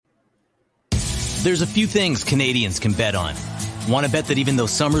There's a few things Canadians can bet on. Want to bet that even though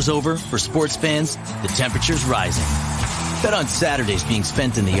summer's over, for sports fans, the temperature's rising. Bet on Saturdays being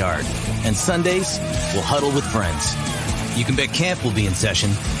spent in the yard. And Sundays, we'll huddle with friends. You can bet camp will be in session.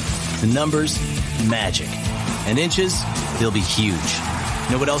 The numbers, magic. And inches, they'll be huge.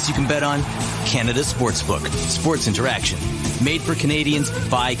 Know what else you can bet on? Canada Sportsbook. Sports interaction. Made for Canadians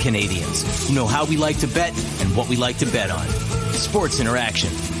by Canadians who know how we like to bet and what we like to bet on. Sports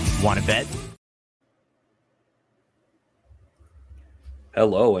interaction. Want to bet?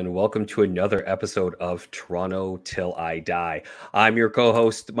 Hello and welcome to another episode of Toronto Till I Die. I'm your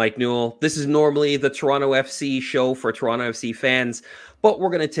co-host, Mike Newell. This is normally the Toronto FC show for Toronto FC fans, but we're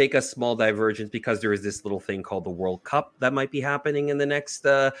going to take a small divergence because there is this little thing called the World Cup that might be happening in the next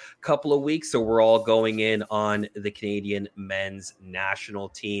couple of weeks. So we're all going in on the Canadian men's national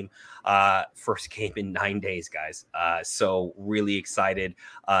team. First game in 9 days, guys. So really excited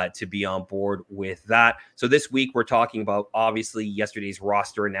to be on board with that. So this week we're talking about obviously yesterday's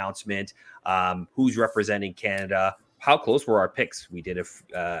roster announcement, who's representing Canada. How close were our picks? We did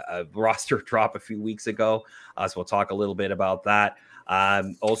a roster drop a few weeks ago. So we'll talk a little bit about that.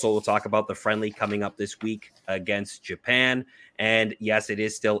 Also, we'll talk about the friendly coming up this week against Japan. And yes, it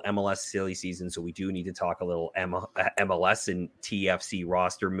is still MLS silly season, so we do need to talk a little MLS and TFC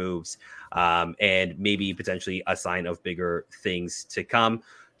roster moves, and maybe potentially a sign of bigger things to come.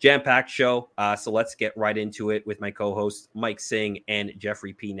 Jam-packed show, so let's get right into it with my co-hosts Mike Singh and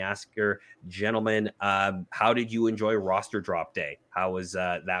Jeffrey P. Nasker. Gentlemen, how did you enjoy roster drop day? How was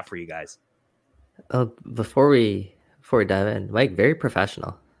that for you guys? Before we dive in, Mike, very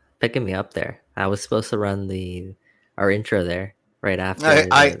professional, picking me up there. I was supposed to run our intro there right after.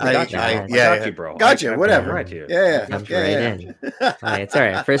 I got you, bro. Got you. Whatever. Right here. Jumped right in. All right, it's all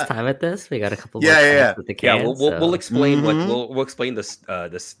right. First time at this. We got a couple. With the cans, we'll explain we'll explain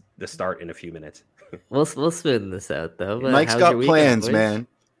the start in a few minutes. We'll smooth this out though. But Mike's got plans, man.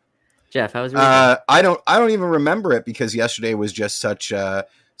 Jeff, how was your weekend? I don't even remember it because yesterday was just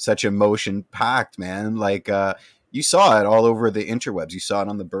such emotion packed, man. Like you saw it all over the interwebs. You saw it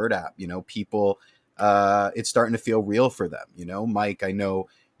on the Bird app. You know, people. It's starting to feel real for them. You know, Mike, I know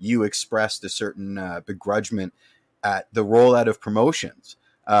you expressed a certain begrudgment at the rollout of promotions.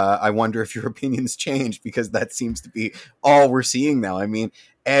 I wonder if your opinions changed because that seems to be all we're seeing now. I mean,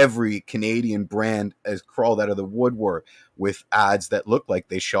 every Canadian brand has crawled out of the woodwork with ads that look like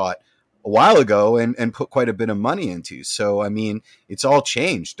they shot a while ago and put quite a bit of money into. So, I mean, it's all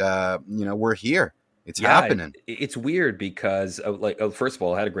changed. We're here. It's happening. It's weird because, first of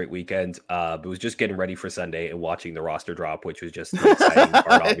all, I had a great weekend. But was just getting ready for Sunday and watching the roster drop, which was just the exciting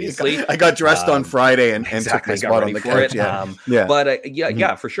part, obviously. I got dressed on Friday and took my spot on the couch.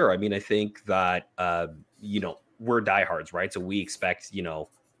 But for sure. I mean, I think that, we're diehards, right? So we expect,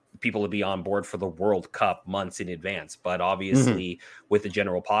 people to be on board for the World Cup months in advance. But obviously, with the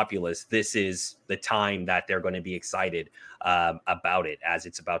general populace, this is the time that they're going to be excited about it as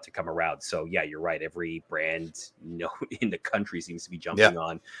it's about to come around. So, yeah, you're right. Every brand in the country seems to be jumping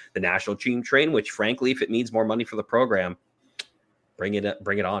on the national team train, which, frankly, if it means more money for the program, bring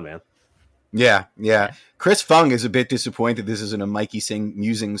it on, man. Yeah. Chris Fung is a bit disappointed this isn't a Mikey Singh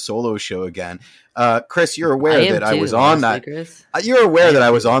musing solo show again. Chris, you're aware that I was on that. You're aware that I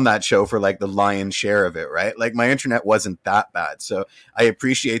was on that show for like the lion's share of it, right? Like my internet wasn't that bad, so I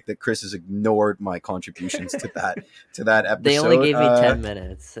appreciate that Chris has ignored my contributions to that episode. They only gave me 10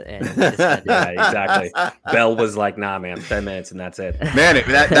 minutes, and exactly. Bell was like, "Nah, man, 10 minutes, and that's it." Man,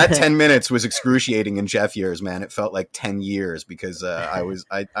 that 10 minutes was excruciating in Jeff years. Man, it felt like 10 years because I was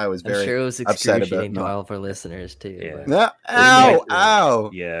very. I'm sure it was excruciating to all of our listeners too. Yeah.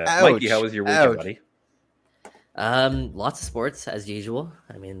 Ow! Yeah, ouch, Mikey, how was your weekend, buddy? Lots of sports as usual.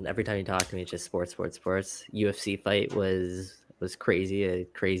 I mean, every time you talk to me, it's just sports. UFC fight was crazy, a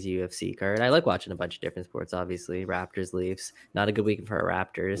crazy UFC card. I like watching a bunch of different sports, obviously. Raptors, Leafs, not a good week for our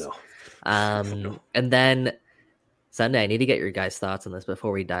Raptors. No. And then Sunday, I need to get your guys' thoughts on this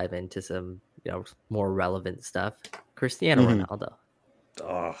before we dive into some, more relevant stuff. Cristiano Ronaldo.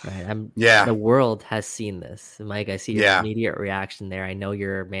 Oh, right. The world has seen this. Mike, I see your immediate reaction there. I know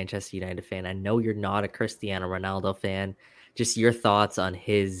you're a Manchester United fan. I know you're not a Cristiano Ronaldo fan. Just your thoughts on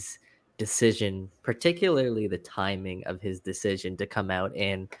his decision, particularly the timing of his decision to come out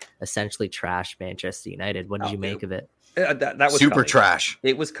and essentially trash Manchester United. What did you make of it? That was super coming. Trash.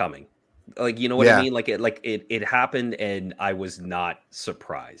 It was coming. Like, you know what I mean? It happened and I was not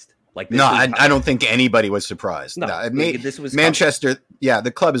surprised. I don't think anybody was surprised. No, this was Manchester. Coming. Yeah,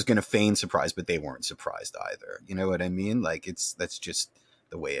 the club is going to feign surprise, but they weren't surprised either. You know what I mean? Like that's just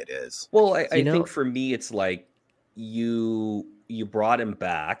the way it is. Well, I think for me, it's like you brought him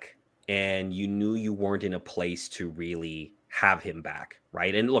back and you knew you weren't in a place to really have him back,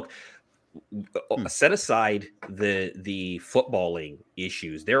 right? And look, set aside the footballing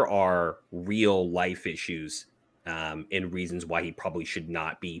issues, there are real life issues and reasons why he probably should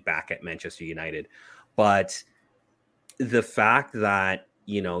not be back at Manchester United. But the fact that,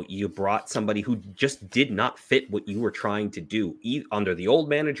 you know, you brought somebody who just did not fit what you were trying to do under the old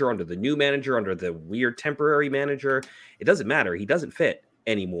manager, under the new manager, under the weird temporary manager, it doesn't matter. He doesn't fit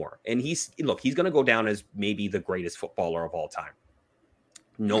anymore. And he's going to go down as maybe the greatest footballer of all time.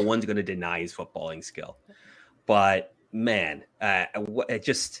 No one's going to deny his footballing skill. But man,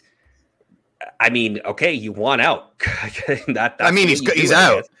 okay, you want out. He's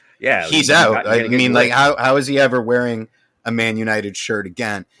out. Yeah, he's out. I mean, like, how is he ever wearing a Man United shirt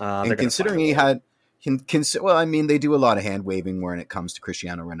again? And considering he had, they do a lot of hand waving when it comes to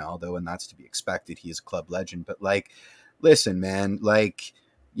Cristiano Ronaldo, and that's to be expected. He is a club legend. But like, listen, man, like,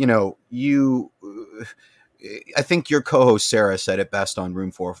 you know, I think your co-host Sarah said it best on Room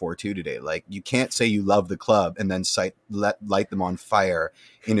 442 today. Like, you can't say you love the club and then light them on fire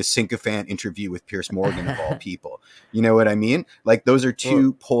in a sycophant interview with Piers Morgan of all people. You know what I mean? Like, those are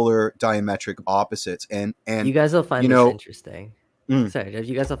two polar diametric opposites. And you guys will find this interesting. Sorry,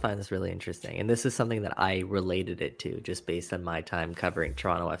 you guys will find this really interesting. And this is something that I related it to just based on my time covering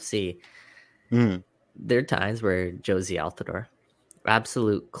Toronto FC. There are times where Josie Altidore,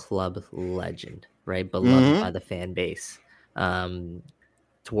 absolute club legend, right? Beloved by the fan base.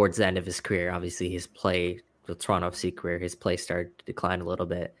 Towards the end of his career, obviously his play, the Toronto FC career, his play started to decline a little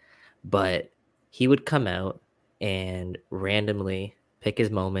bit. But he would come out and randomly pick his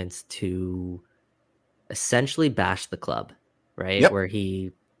moments to essentially bash the club, right? Yep. Where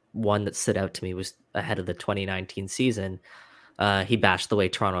one that stood out to me was ahead of the 2019 season. He bashed the way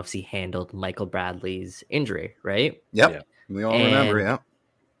Toronto FC handled Michael Bradley's injury, right? Yep. Yeah. We all remember, yeah.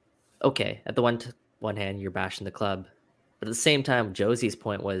 Okay, at the one hand, you're bashing the club. But at the same time, Josie's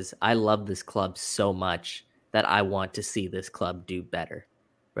point was, I love this club so much that I want to see this club do better,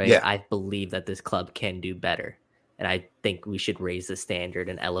 right? Yeah. I believe that this club can do better. And I think we should raise the standard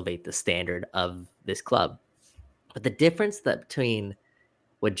and elevate the standard of this club. But the difference between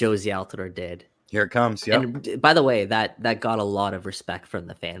what Josie Altidore did... Here it comes, yeah. And by the way, that got a lot of respect from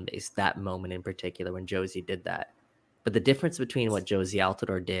the fan base, that moment in particular when Josie did that. But the difference between what Josie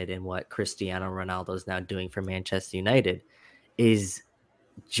Altidore did and what Cristiano Ronaldo is now doing for Manchester United is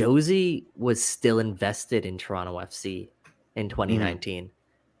Josie was still invested in Toronto FC in 2019.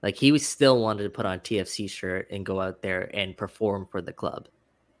 Like, he was still wanted to put on TFC shirt and go out there and perform for the club.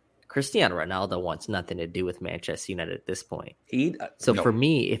 Cristiano Ronaldo wants nothing to do with Manchester United at this point. For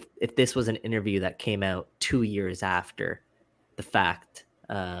me, if this was an interview that came out 2 years after the fact,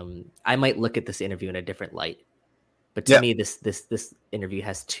 I might look at this interview in a different light. But to me, this interview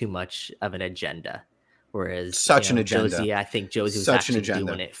has too much of an agenda. Whereas an agenda. Josie, I think Josie was actually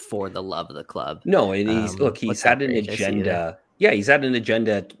doing it for the love of the club. No, and he's had an agenda. Yeah, he's had an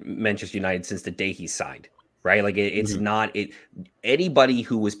agenda at Manchester United since the day he signed, right? Like, it's not anybody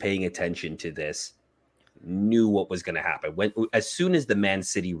who was paying attention to this knew what was going to happen as soon as the Man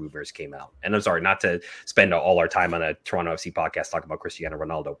City rumors came out. And I'm sorry, not to spend all our time on a Toronto FC podcast talking about Cristiano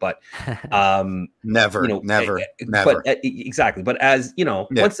Ronaldo, but never. But exactly. But as you know,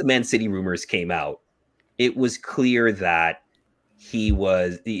 once the Man City rumors came out, it was clear that he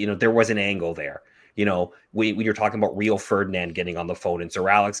was, there was an angle there. When you're talking about Rio Ferdinand getting on the phone and Sir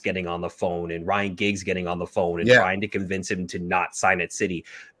Alex getting on the phone and Ryan Giggs getting on the phone and trying to convince him to not sign at City.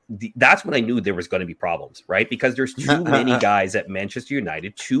 That's when I knew there was going to be problems, right? Because there's too many guys at Manchester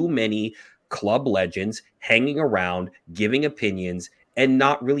United, too many club legends hanging around, giving opinions, and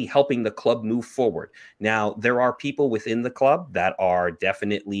not really helping the club move forward. Now, there are people within the club that are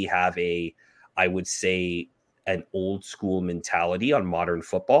definitely have I would say, an old school mentality on modern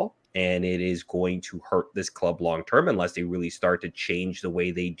football. And it is going to hurt this club long term unless they really start to change the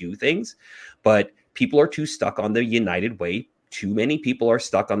way they do things. But people are too stuck on the United way. Too many people are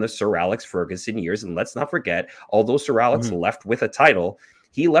stuck on the Sir Alex Ferguson years. And let's not forget, although Sir Alex left with a title,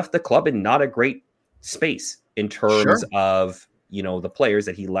 he left the club in not a great space in terms of, the players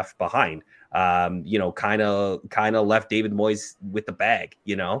that he left behind. Kind of left David Moyes with the bag,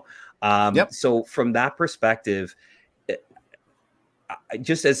 So from that perspective,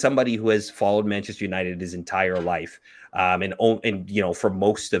 just as somebody who has followed Manchester United his entire life, and for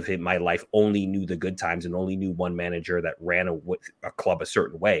most of my life, only knew the good times and only knew one manager that ran a club a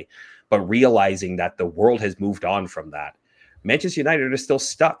certain way, but realizing that the world has moved on from that, Manchester United are still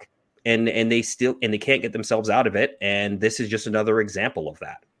stuck, and they can't get themselves out of it. And this is just another example of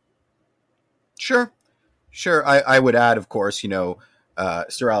that. Sure. I would add, of course,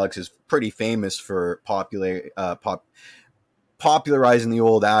 Sir Alex is pretty famous for popularizing the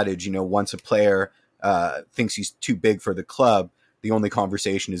old adage, once a player thinks he's too big for the club, the only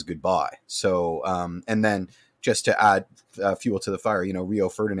conversation is goodbye. So, and then just to add fuel to the fire, Rio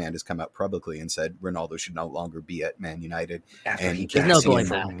Ferdinand has come out publicly and said Ronaldo should no longer be at Man United, and he can't see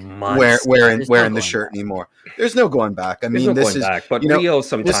him wearing the shirt anymore. There's no going back. I mean, this is back, but Rio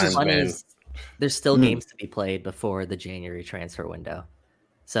sometimes, man. There's still games to be played before the January transfer window,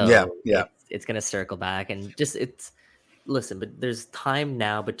 so it's going to circle back and listen, but there's time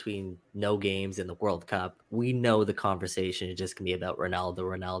now between no games and the World Cup. We know the conversation is just going to be about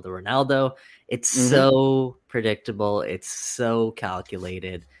Ronaldo. It's so predictable. It's so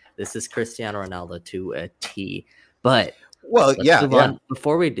calculated. This is Cristiano Ronaldo to a T. But let's move on.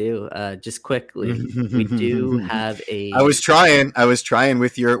 Before we do, just quickly, we do have a. I was trying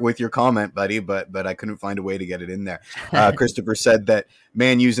with your comment, buddy, but I couldn't find a way to get it in there. Christopher said that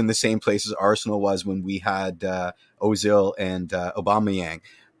Man U's in the same place as Arsenal was when we had Ozil and Aubameyang.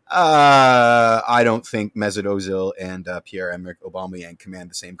 I don't think Mesut Ozil and Pierre-Emerick Aubameyang command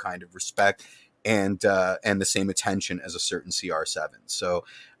the same kind of respect and the same attention as a certain CR7. So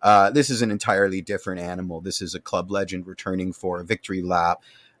this is an entirely different animal. This is a club legend returning for a victory lap,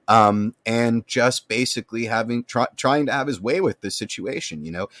 and just basically trying to have his way with this situation.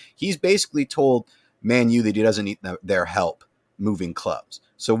 He's basically told Man U that he doesn't need their help moving clubs.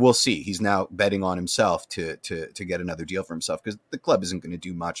 So we'll see. He's now betting on himself to get another deal for himself, because the club isn't going to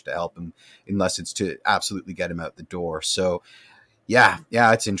do much to help him unless it's to absolutely get him out the door. So yeah,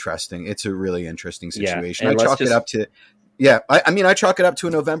 it's interesting. It's a really interesting situation. I chalk it up to a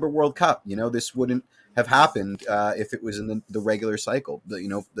November World Cup. This wouldn't have happened if it was in the regular cycle.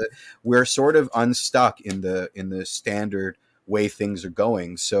 We're sort of unstuck in the standard way things are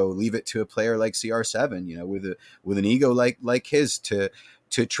going. So leave it to a player like CR7, with an ego like his to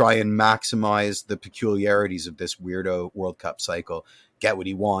try and maximize the peculiarities of this weirdo World Cup cycle, get what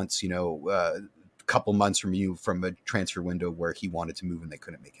he wants, couple months from a transfer window where he wanted to move and they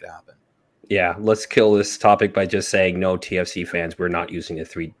couldn't make it happen. Yeah, let's kill this topic by just saying, no, TFC fans, we're not using a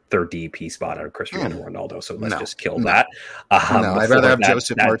third DP spot out of Cristiano Ronaldo, so let's just kill that. I'd rather have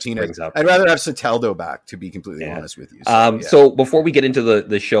Joseph Martinez. I'd rather have Soteldo back, to be completely honest with you. So before we get into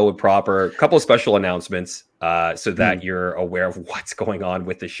the show proper, a couple of special announcements so that you're aware of what's going on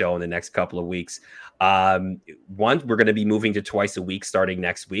with the show in the next couple of weeks. One, we're going to be moving to twice a week starting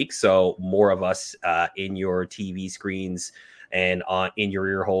next week, so more of us in your TV screens and in your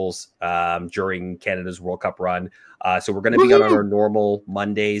ear holes during Canada's World Cup run. So we're going to be on our normal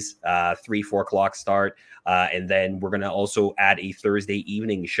Mondays, 3-4 o'clock start. And then we're going to also add a Thursday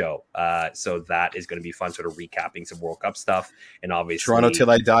evening show. So that is going to be fun, sort of recapping some World Cup stuff. And obviously Toronto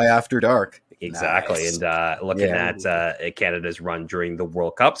Till I Die After Dark. Exactly. Nice. And looking at Canada's run during the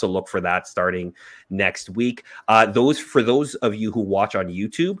World Cup. So look for that starting next week. For those of you who watch on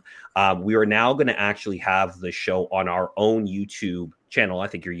YouTube, we are now going to actually have the show on our own YouTube channel. I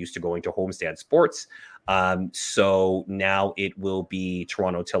think you're used to going to Homestand Sports. So now it will be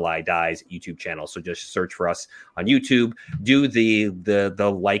Toronto Till I Die's YouTube channel. So just search for us on YouTube, do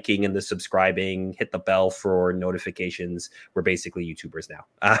the liking and the subscribing, hit the bell for notifications. We're basically YouTubers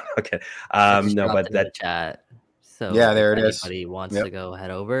now. Okay. But that chat. So there it is. If anybody wants to go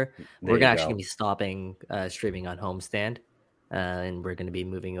head over, we're actually going to be stopping streaming on Homestand. And we're going to be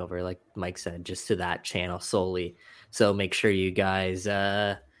moving over, like Mike said, just to that channel solely. So make sure you guys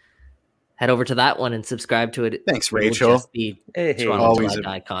head over to that one and subscribe to it. Thanks, Rachel. Always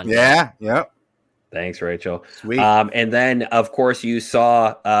icon. Yeah. Thanks, Rachel. Sweet. And then, of course, you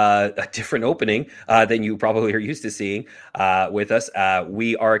saw a different opening than you probably are used to seeing with us.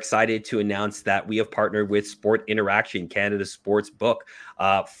 We are excited to announce that we have partnered with Sport Interaction, Canada's sports book,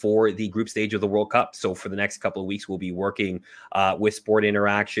 for the group stage of the World Cup. So for the next couple of weeks, we'll be working with Sport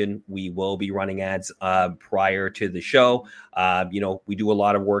Interaction. We will be running ads prior to the show. We do a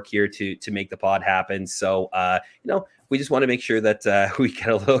lot of work here to make the pod happen. So, we just want to make sure that we get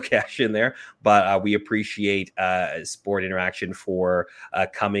a little cash in there, but we appreciate Sport Interaction for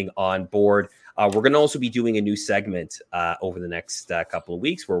coming on board. We're going to also be doing a new segment over the next couple of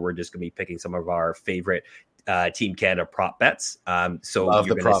weeks where we're just going to be picking some of our favorite Team Canada prop bets. So Love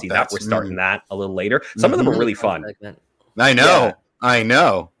you're going to see that. We're starting that a little later. Some of them are really fun. I know.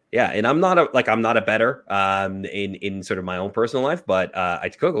 Yeah, and I'm not a bettor in sort of my own personal life, but I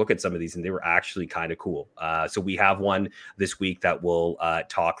took a look at some of these and they were actually kind of cool. So we have one this week that we'll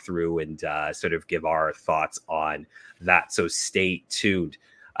talk through and sort of give our thoughts on that. So stay tuned.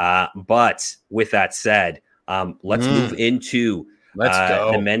 But with that said, let's move into Let's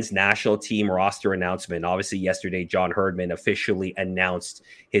go. The men's national team roster announcement. Obviously, yesterday, John Herdman officially announced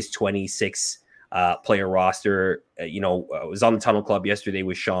his 26 player roster. I was on the Tunnel Club yesterday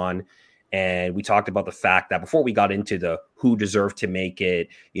with Sean, and we talked about the fact that before we got into the who deserved to make it,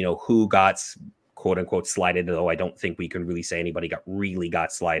 who got quote unquote slided, though I don't think we can really say anybody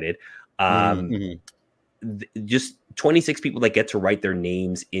got slided. Just 26 people that get to write their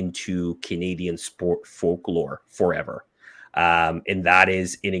names into Canadian sport folklore forever. And that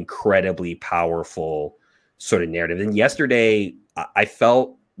is an incredibly powerful sort of narrative. And yesterday I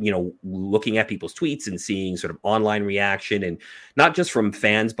felt, looking at people's tweets and seeing sort of online reaction, and not just from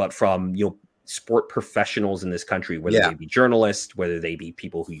fans, but from, sport professionals in this country, whether they be journalists, whether they be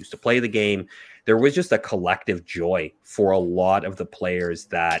people who used to play the game, there was just a collective joy for a lot of the players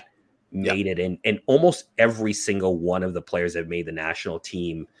that made it. And almost every single one of the players that made the national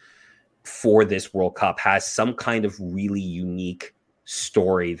team for this World Cup has some kind of really unique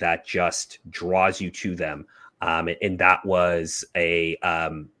story that just draws you to them. And that was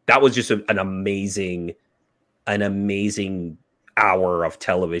just an amazing hour of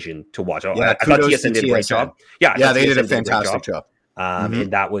television to watch. I thought TSN did a great job. Yeah, they did a fantastic job. And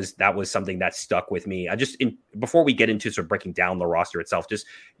that was something that stuck with me. Before we get into sort of breaking down the roster itself, just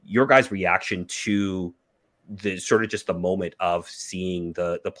your guys' reaction to the sort of just the moment of seeing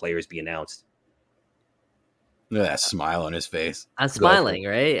the players be announced. Look at that smile on his face. I'm smiling,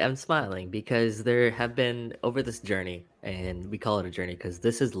 right? I'm smiling because there have been over this journey, and we call it a journey because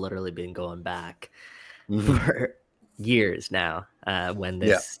this has literally been going back for years now, when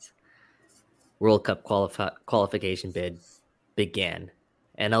this World Cup qualification bid began.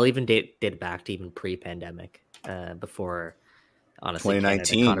 And I'll even date it back to even pre-pandemic, before, honestly,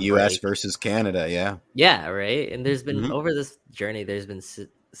 2019 US versus Canada. Yeah, right. And there's been over this journey, there's been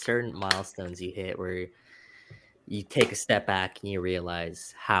certain milestones you hit where you take a step back and you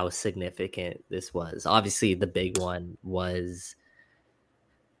realize how significant this was. Obviously, the big one was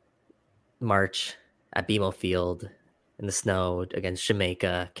March at BMO Field in the snow against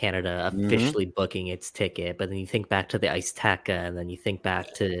Jamaica, Canada officially booking its ticket. But then you think back to the Azteca, and then you think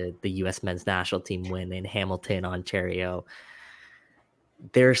back to the U.S. men's national team win in Hamilton, Ontario.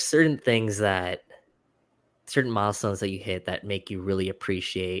 There are certain milestones that you hit that make you really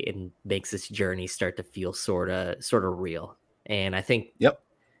appreciate and makes this journey start to feel sort of real. And I think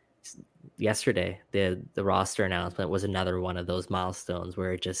yesterday the roster announcement was another one of those milestones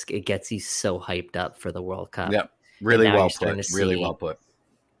where it gets you so hyped up for the World Cup. Yep. Really well put.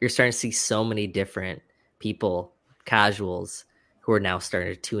 You're starting to see so many different people, casuals, who are now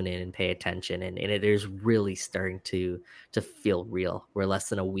starting to tune in and pay attention, and it is really starting to feel real. We're less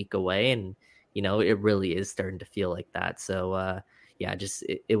than a week away, and it really is starting to feel like that. So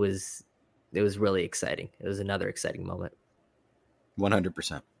it was really exciting. It was another exciting moment.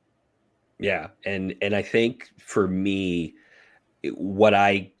 100%. Yeah, and I think for me, what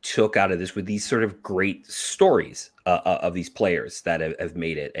I took out of this with these sort of great stories of these players that have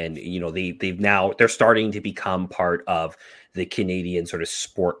made it, and they're starting to become part of the Canadian sort of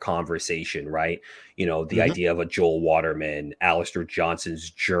sport conversation, right? The idea of a Joel Waterman, Alistair Johnson's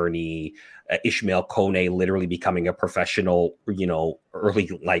journey, Ishmael Kone literally becoming a professional, early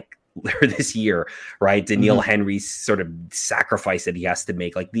this year, right? Daniil Henry's sort of sacrifice that he has to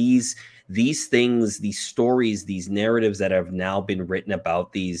make, like these things, these stories, these narratives that have now been written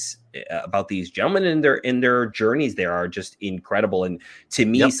about these gentlemen in their journeys there are just incredible. And to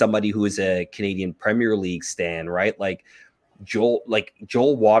me, somebody who is a Canadian Premier League stan, right? Like Joel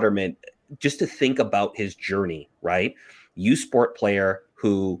Waterman, just to think about his journey, right? U Sport player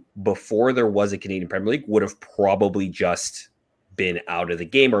who before there was a Canadian Premier League would have probably just been out of the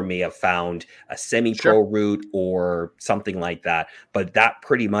game or may have found a semi-pro route or something like that. But that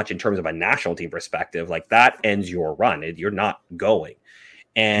pretty much, in terms of a national team perspective, like that ends your run. You're not going.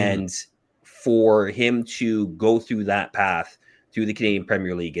 And for him to go through that path through the Canadian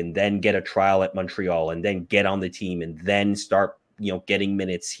Premier League and then get a trial at Montreal and then get on the team and then start, getting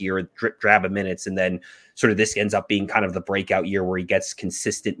minutes here, drab of minutes. And then sort of this ends up being kind of the breakout year where he gets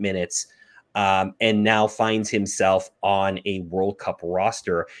consistent minutes. And now finds himself on a World Cup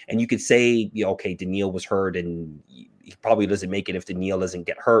roster. And you could say, okay, Daniil was hurt and he probably doesn't make it if Daniil doesn't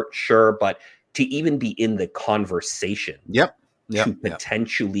get hurt. Sure. But to even be in the conversation to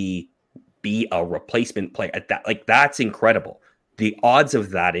potentially be a replacement player at that, like that's incredible. The odds of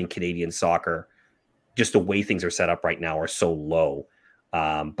that in Canadian soccer, just the way things are set up right now, are so low.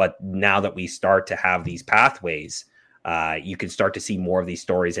 But now that we start to have these pathways, you can start to see more of these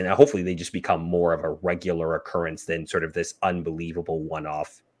stories, and hopefully they just become more of a regular occurrence than sort of this unbelievable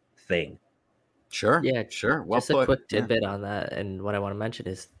one-off thing. Sure. Yeah, Sure. Well just a put. quick Yeah. tidbit on that. And what I want to mention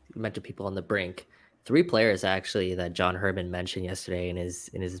is you mentioned people on the brink. Three players actually that John Herman mentioned yesterday in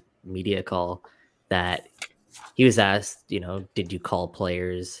his media call, that he was asked, did you call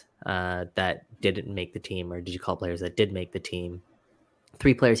players that didn't make the team, or did you call players that did make the team?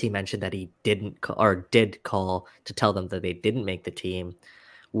 Three players he mentioned that he didn't call, or did call to tell them that they didn't make the team,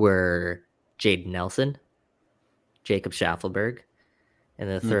 were Jaden Nelson, Jacob Schaffelberg, and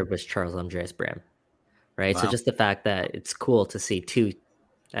the third was Charles Andreas Bram. Right. So Wow. just the fact that it's cool to see two,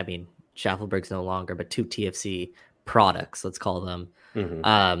 I mean, Schaffelberg's no longer, but two TFC products, let's call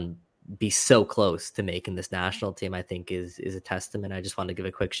them, be so close to making this national team, I think is a testament. I just want to give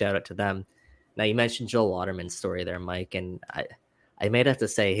a quick shout out to them. Now, you mentioned Joel Waterman's story there, Mike, and I might have to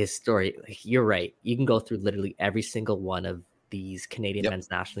say his story, you're right. You can go through literally every single one of these Canadian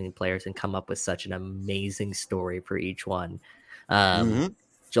men's national team players and come up with such an amazing story for each one.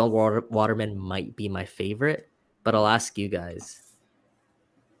 Joel Waterman might be my favorite, but I'll ask you guys,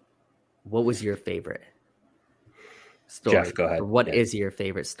 what was your favorite story? Jeff, go ahead. Or what is your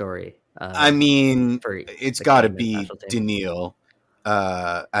favorite story? I mean, it's got to Canadian be Daniil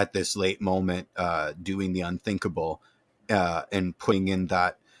at this late moment, doing the unthinkable and putting in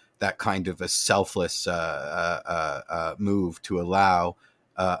that kind of a selfless move to allow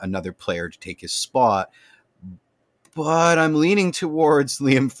another player to take his spot. But I'm leaning towards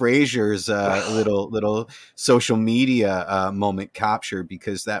Liam Fraser's little social media moment capture,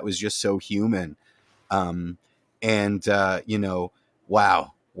 because that was just so human. Wow.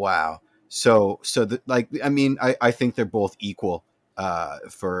 So I think they're both equal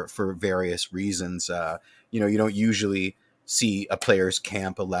for various reasons. You don't usually see a player's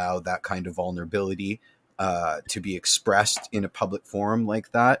camp allow that kind of vulnerability to be expressed in a public forum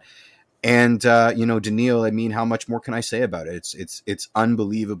like that. And Daniil, I mean, how much more can I say about it? It's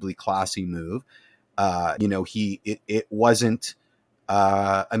unbelievably classy move. It wasn't.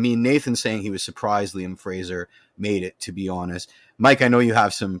 Nathan saying he was surprised Liam Fraser made it, to be honest. Mike, I know you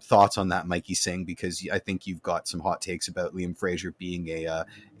have some thoughts on that, Mikey Singh, because I think you've got some hot takes about Liam Fraser being a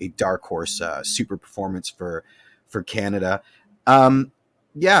dark horse super performance for Canada.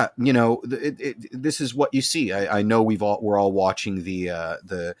 This is what you see. I know we're all watching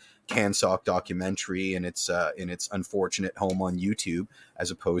the CanSoc documentary and its unfortunate home on YouTube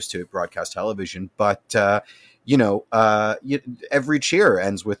as opposed to broadcast television. But every cheer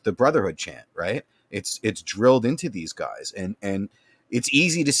ends with the brotherhood chant, right? It's drilled into these guys, and it's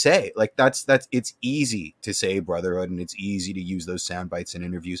easy to say, like it's easy to say brotherhood, and it's easy to use those sound bites in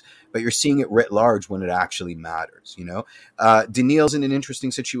interviews, but you're seeing it writ large when it actually matters. Daniil's in an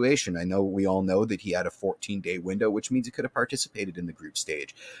interesting situation. I know we all know that he had a 14-day window, which means he could have participated in the group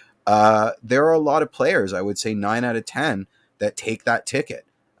stage. There are a lot of players, I would say 9 out of 10, that take that ticket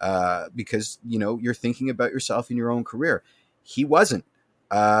because you're thinking about yourself in your own career. He wasn't.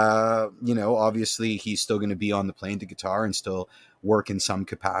 Obviously he's still going to be on the plane to Qatar and still work in some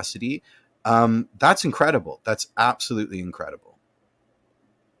capacity. That's incredible. That's absolutely incredible.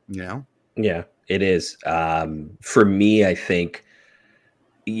 Yeah, it is. For me, I think,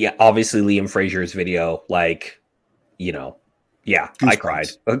 obviously Liam Fraser's video, I cried. I cried.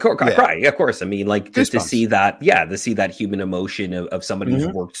 Of course. I mean, just to see that, to see that human emotion of somebody who's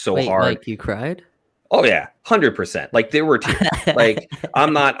worked so hard. Mike, you cried? Oh yeah, 100%. There were tears.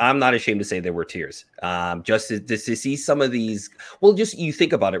 I'm not ashamed to say there were tears. Just to see some of these. Well, just you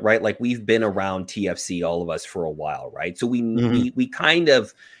think about it, right? We've been around TFC, all of us, for a while, right? So we kind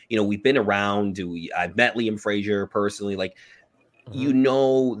of, we've been around. I've met Liam Fraser personally.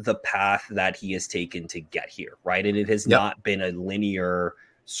 The path that he has taken to get here, right? And it has not been a linear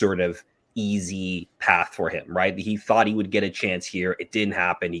sort of easy path for him, right? He thought he would get a chance here. It didn't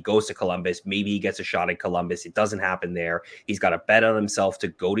happen. He goes to Columbus. Maybe he gets a shot at Columbus. It doesn't happen there. He's got to bet on himself to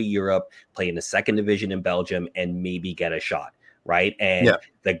go to Europe, play in the second division in Belgium, and maybe get a shot, right? And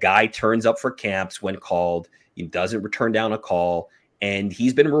the guy turns up for camps when called. He doesn't return down a call, and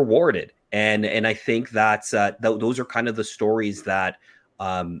he's been rewarded. And I think that's those are kind of the stories that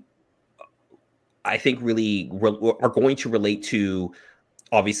I think really are going to relate to,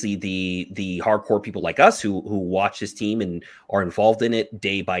 obviously, the hardcore people like us who watch this team and are involved in it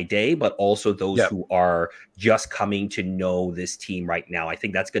day by day, but also those who are just coming to know this team right now. I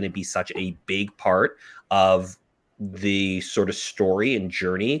think that's going to be such a big part of the sort of story and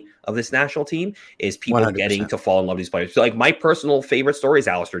journey of this national team, is people 100%. Getting to fall in love with these players. So my personal favorite story is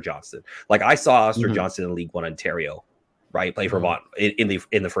Alistair Johnston. I saw Alistair Johnston in League One Ontario, right? Play for Vaughan in the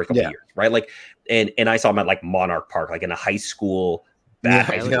first couple of years, right? And I saw him at Monarch Park, in a high school that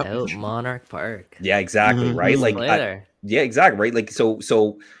out Monarch Park. Yeah, exactly. Right. Like, yeah, exactly. Right. Like, so,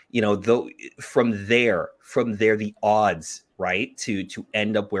 though from there, the odds, right, to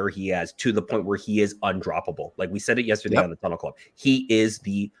end up where he is, to the point where he is undroppable. Like we said it yesterday on the Tunnel Club, he is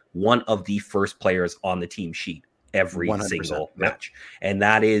one of the first players on the team sheet every single match. And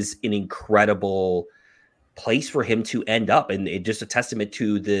that is an incredible place for him to end up, and it just a testament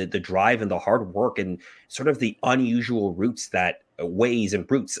to the drive and the hard work and sort of the unusual routes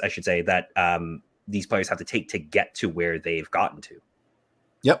I should say, that these players have to take to get to where they've gotten to.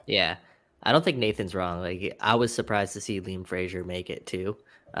 Yeah, I don't think Nathan's wrong. Like, I was surprised to see Liam Fraser make it too.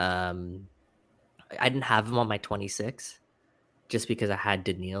 I didn't have him on my 26 just because I had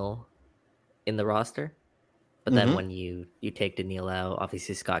Daniil in the roster. But then when you take Daniil out,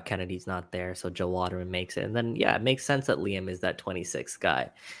 obviously Scott Kennedy's not there, so Joe Waterman makes it. And then, it makes sense that Liam is that 26th guy.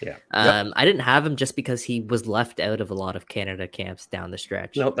 Yeah. I didn't have him just because he was left out of a lot of Canada camps down the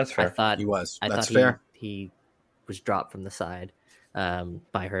stretch. No, that's fair. I thought he was. That's fair. He was dropped from the side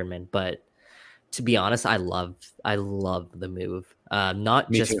by Herman. But to be honest, I love the move.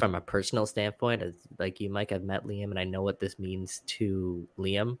 Not just from a personal standpoint, as like you, Mike, I've met Liam and I know what this means to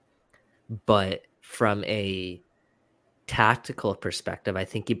Liam, but from a tactical perspective, I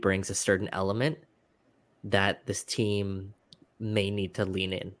think he brings a certain element that this team may need to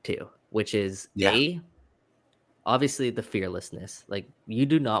lean into, which is obviously the fearlessness. Like, you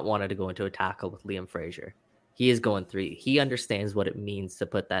do not want to go into a tackle with Liam Fraser. He is going through. He understands what it means to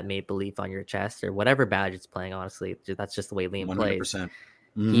put that maple leaf on your chest or whatever badge it's playing. Honestly, that's just the way Liam 100%. Plays.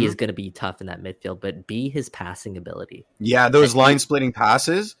 He is going to be tough in that midfield, but his passing ability. Yeah, those line splitting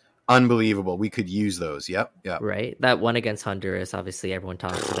passes. Unbelievable. We could use those. Yep. Right. That one against Honduras, obviously everyone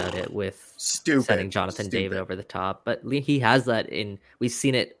talks about it with setting Jonathan David over the top. But he has that we've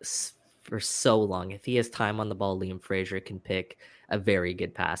seen it for so long. If he has time on the ball, Liam Fraser can pick a very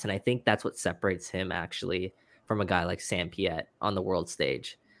good pass. And I think that's what separates him actually from a guy like Sam Piette on the world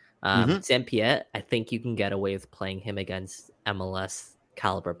stage. Sam Piette, I think you can get away with playing him against MLS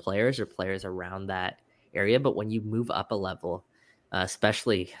caliber players or players around that area. But when you move up a level,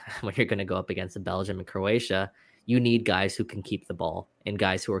 especially when you're going to go up against Belgium and Croatia, you need guys who can keep the ball and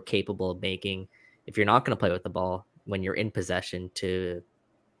guys who are capable of making, if you're not going to play with the ball, when you're in possession, to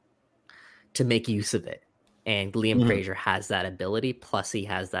make use of it. And Liam Fraser has that ability, plus he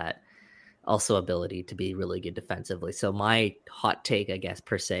has that also ability to be really good defensively. So my hot take, I guess,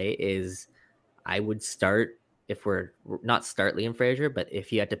 per se, is I would start, if we're not start Liam Fraser, but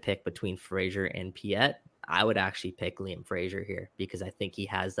if you had to pick between Fraser and Piette, I would actually pick Liam Fraser here because I think he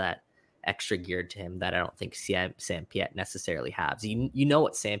has that extra gear to him that I don't think Sam Piette necessarily has. You know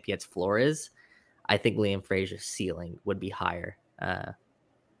what Sam Piette's floor is. I think Liam Fraser's ceiling would be higher.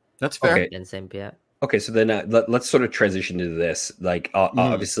 That's fair. Than Sam Piette. Okay, so then let's sort of transition to this. Like,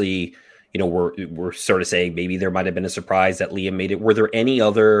 obviously, we're sort of saying maybe there might have been a surprise that Liam made it. Were there any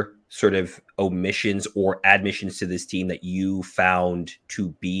other sort of omissions or admissions to this team that you found to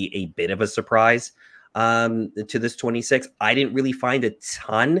be a bit of a surprise to this 26? I didn't really find a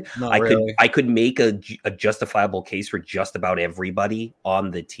ton. I could make a justifiable case for just about everybody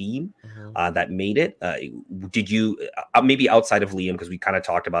on the team that made it. Did you maybe outside of Liam, because we kind of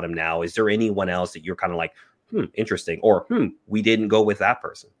talked about him now, is there anyone else that you're kind of like, interesting, or we didn't go with that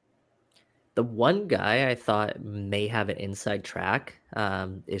person? The one guy I thought may have an inside track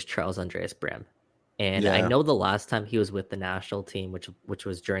is Charles Andreas Brem. And I know the last time he was with the national team, which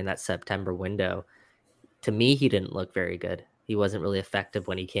was during that September window, to me, he didn't look very good. He wasn't really effective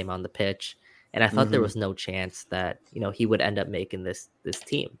when he came on the pitch. And I thought there was no chance that, he would end up making this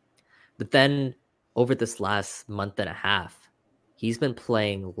team. But then over this last month and a half, he's been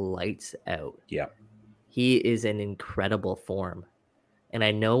playing lights out. Yeah. He is in incredible form. And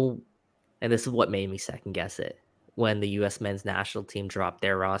I know, and this is what made me second guess it, when the U.S. men's national team dropped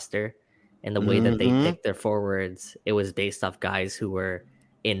their roster and the way that they picked their forwards, it was based off guys who were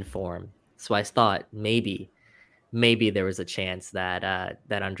in form. So I thought maybe there was a chance that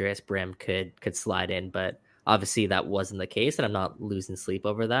Andreas Brem could slide in, but obviously that wasn't the case, and I'm not losing sleep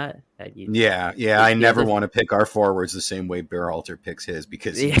over that. I never want to pick our forwards the same way Berhalter picks his,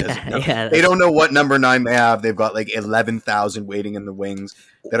 because he doesn't know. They don't know what number 9 they have. They've got like 11,000 waiting in the wings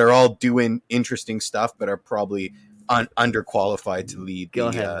that are all doing interesting stuff, but are probably underqualified to lead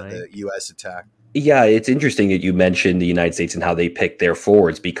the U.S. attack. Yeah, it's interesting that you mentioned the United States and how they pick their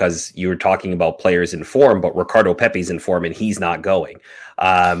forwards, because you were talking about players in form, but Ricardo Pepi's in form and he's not going.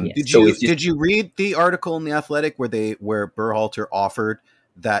 Did you read the article in The Athletic where Berhalter offered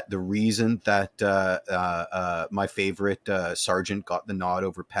that the reason that my favorite Sargent got the nod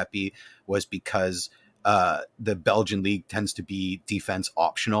over Pepi was because the Belgian league tends to be defense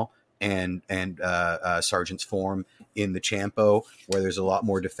optional, and Sargent's form in the Champo, where there's a lot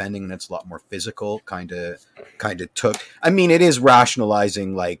more defending and it's a lot more physical, kind of took. I mean, it is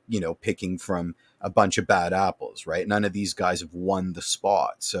rationalizing, like, picking from a bunch of bad apples, right? None of these guys have won the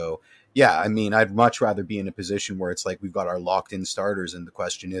spot. So, yeah, I mean, I'd much rather be in a position where it's like we've got our locked-in starters, and the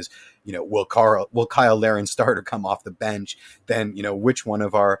question is, will Kyle Larin starter come off the bench? Then, which one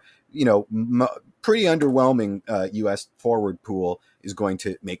of our, pretty underwhelming U.S. forward pool is going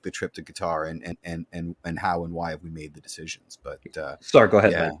to make the trip to Qatar, and how and why have we made the decisions? But sorry, go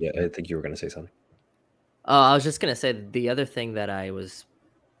ahead. Yeah. Mike. I think you were going to say something. I was just going to say the other thing that I was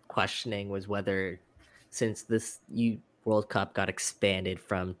questioning was whether, since this World Cup got expanded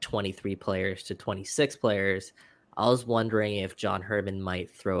from 23 players to 26 players, I was wondering if John Herman might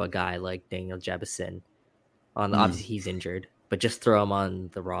throw a guy like Daniel Jebbison on. Obviously, he's injured, but just throw him on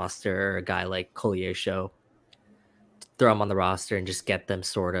the roster, or a guy like Collier-Show, throw him on the roster and just get them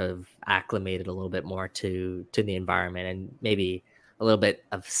sort of acclimated a little bit more to the environment, and maybe a little bit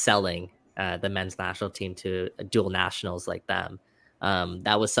of selling the men's national team to dual nationals like them.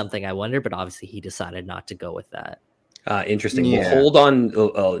 That was something I wondered, but obviously he decided not to go with that. Interesting. Yeah. We'll hold on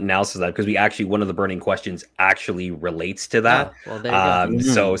analysis of that, because we actually, one of the burning questions actually relates to that. Oh, well, there you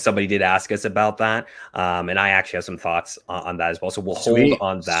go. So somebody did ask us about that, and I actually have some thoughts on that as well. So we'll hold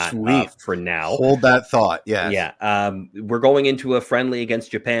on that for now. Hold that thought. Yeah. We're going into a friendly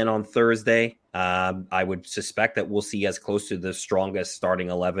against Japan on Thursday. I would suspect that we'll see as close to the strongest starting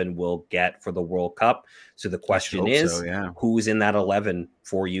 11 we'll get for the World Cup. So the question is, who's in that 11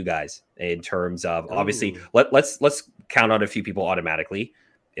 for you guys in terms of, obviously, let's count out a few people automatically.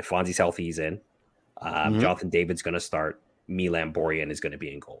 If Fonzie's healthy, he's in. Jonathan David's going to start. Milan Borjan is going to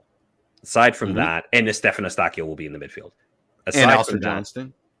be in goal. Aside from that, and Stefan Eustáquio will be in the midfield. Aside and Alistair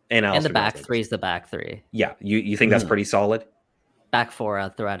Johnston. And the back three is the back three. Yeah. You think that's pretty solid? Back four, I'll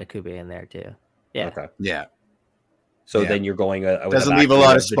throw Adekugbe in there too. Yeah. Okay. Yeah. So then you're going doesn't leave a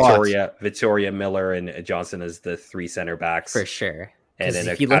lot of spots. Vittoria, Miller, and Johnson as the three center backs for sure. And then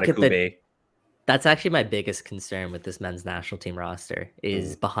if you look at that's actually my biggest concern with this men's national team roster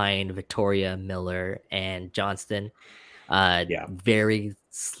is behind Vittoria, Miller, and Johnston. Very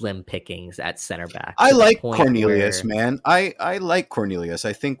slim pickings at center back. I like Cornelius, man. I like Cornelius.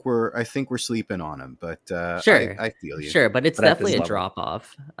 I think we're sleeping on him, but sure, I feel you. Sure, but it's definitely a drop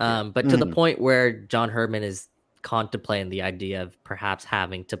off. But to the point where John Herman is contemplating the idea of perhaps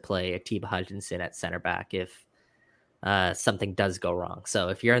having to play Atiba Hutchinson at center back if something does go wrong. So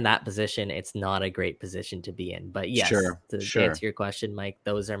if you're in that position, it's not a great position to be in. But yes, to answer your question, Mike,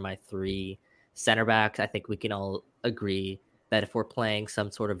 those are my three center backs. I think we can all agree that if we're playing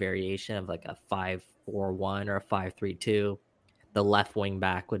some sort of variation of like a 5-4-1 or a 5-3-2, the left wing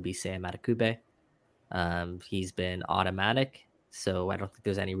back would be Sam Adekugbe. He's been automatic, so I don't think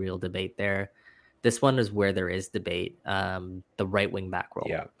there's any real debate there. This one is where there is debate. The right wing back role.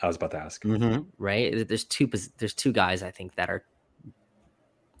 Yeah, I was about to ask. Right, there's two guys I think that are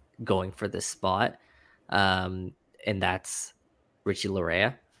going for this spot, and that's Richie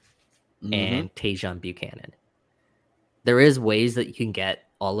Laryea and Tajon Buchanan. There is ways that you can get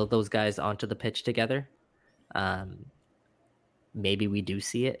all of those guys onto the pitch together. Maybe we do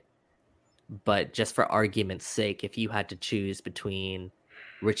see it, but just for argument's sake, if you had to choose between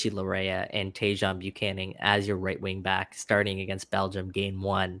Richie Laryea and Tajon Buchanan as your right wing back starting against Belgium game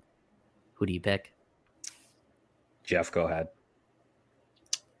 1, who do you pick? Jeff, go ahead.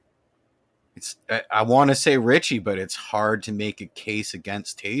 I want to say Richie, but it's hard to make a case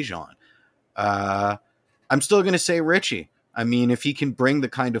against Tajon. I'm still going to say Richie. I mean, if he can bring the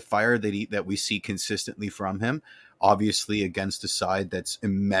kind of fire that we see consistently from him, obviously against a side that's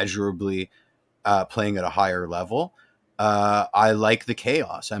immeasurably playing at a higher level, I like the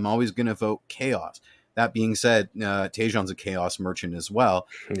chaos. I'm always going to vote chaos. That being said, Tajon's a chaos merchant as well.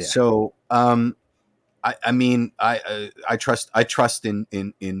 Yeah. So, I mean, I trust in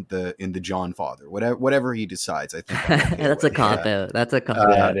the John father. Whatever he decides, I think that's a cop out. That's a cop out.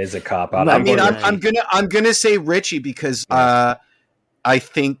 That is a cop out. I mean, I'm gonna say Richie because I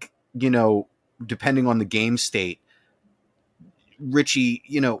think, depending on the game state, Richie,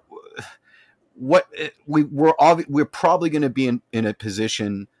 what we're probably going to be in a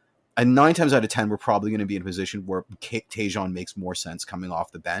position, and 9 times out of 10 we're probably going to be in a position where Tajon makes more sense coming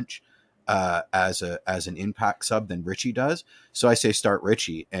off the bench as an impact sub than Richie does. So I say start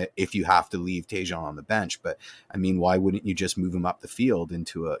Richie if you have to leave Tajon on the bench. But I mean, why wouldn't you just move him up the field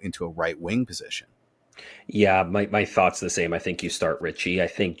into a right wing position? Yeah, my thoughts the same. I think you start Richie. I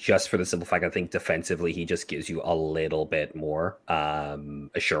think just for the simple fact, I think defensively he just gives you a little bit more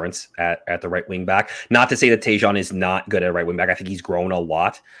assurance at the right wing back. Not to say that Tejan is not good at right wing back. I think he's grown a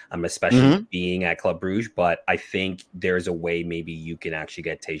lot, especially being at Club Brugge. But I think there's a way maybe you can actually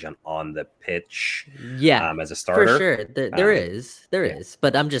get Tejan on the pitch, as a starter. For sure, there is.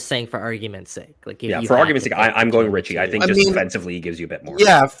 But I'm just saying for argument's sake, like if for argument's sake, I'm going Richie. I think defensively he gives you a bit more.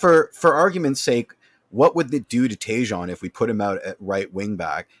 Yeah, for argument's sake. What would it do to Tejan if we put him out at right wing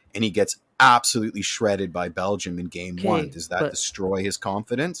back and he gets absolutely shredded by Belgium in game 1? Does that destroy his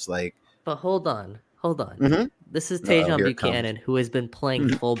confidence? But hold on. This is Tejan Buchanan, who has been playing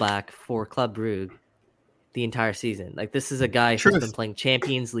fullback for Club Brugge the entire season. Like, this is a guy who's been playing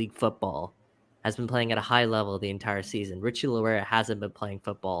Champions League football, has been playing at a high level the entire season. Richie Loera hasn't been playing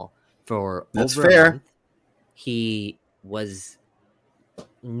football for over a month. He was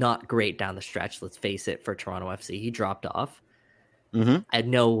not great down the stretch, let's face it, for Toronto FC. He dropped off. I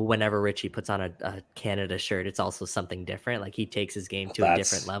know whenever Richie puts on a Canada shirt, it's also something different. Like, he takes his game to a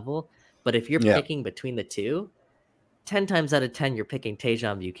different level. But if you're picking between the two, 10 times out of 10, you're picking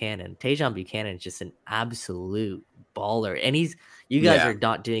Tejan Buchanan. Tejan Buchanan is just an absolute baller. And you guys are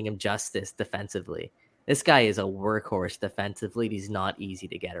not doing him justice defensively. This guy is a workhorse defensively. He's not easy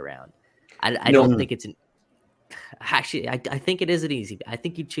to get around. I don't think it's actually, I think it is an easy. I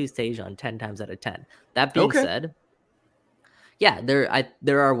think you choose Tejan 10 times out of 10. That being said,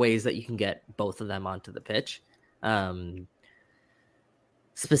 there are ways that you can get both of them onto the pitch.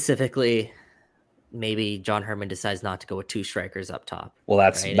 Specifically, maybe John Herman decides not to go with 2 strikers up top. Well,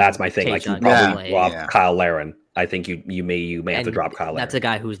 that's my thing. Like, you probably drop Kyle Larin. I think you may have to drop Kyle Larin. That's a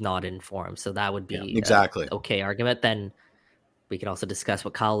guy who's not in form, so that would be exactly okay argument. Then we can also discuss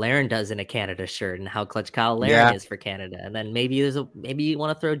what Kyle Larin does in a Canada shirt and how clutch Kyle Larin is for Canada. And then maybe you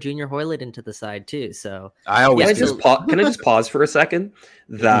want to throw Junior Hoylett into the side too. So can I just pause for a second?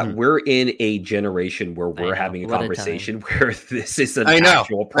 That we're in a generation where we're having a conversation where this is an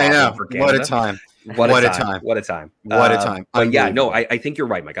actual problem for Canada. What a time. What a time. But yeah, no, I think you're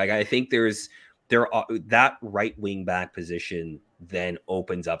right, Mike. I think that right wing back position then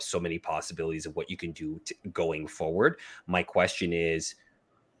opens up so many possibilities of what you can do going forward. My question is,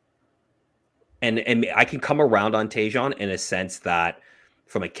 and I can come around on Tejan in a sense that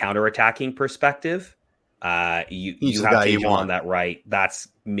from a counterattacking perspective, you have Tejan on that right. That's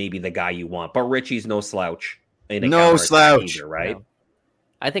maybe the guy you want, but Richie's no slouch. No slouch either, right? No.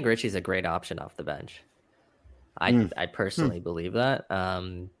 I think Richie's a great option off the bench. I personally believe that.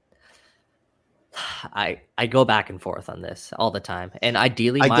 I go back and forth on this all the time, and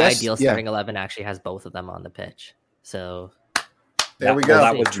ideally, my ideal starting 11 actually has both of them on the pitch. So there we go.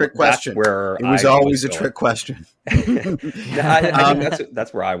 That was a trick question. Where it was always a trick question. I think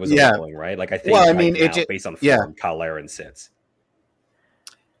that's where I was going, right? Like, I think. Well, I mean, based on form, Kyle Larin sits,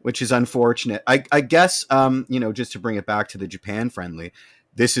 which is unfortunate. I guess just to bring it back to the Japan friendly,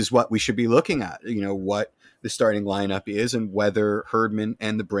 this is what we should be looking at. What the starting lineup is and whether Herdman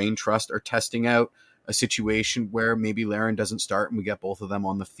and the Brain Trust are testing out a situation where maybe Larin doesn't start and we get both of them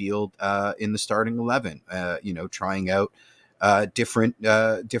on the field in the starting 11, trying out different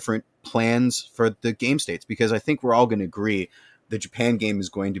plans for the game states, because I think we're all going to agree the Japan game is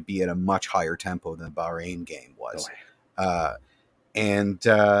going to be at a much higher tempo than the Bahrain game was.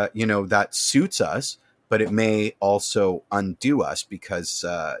 That suits us, but it may also undo us because,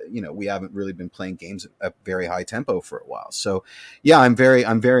 we haven't really been playing games at a very high tempo for a while. So, yeah, I'm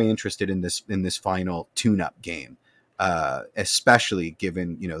very interested in this final tune-up game, especially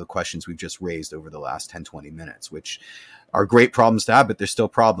given, the questions we've just raised over the last 10, 20 minutes, which are great problems to have, but they're still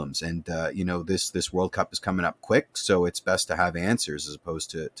problems. And, this World Cup is coming up quick, so it's best to have answers as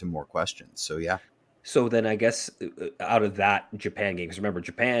opposed to more questions. So, yeah. So then I guess out of that Japan game, because remember,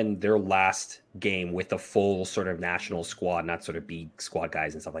 Japan, their last game with the full sort of national squad, not sort of B squad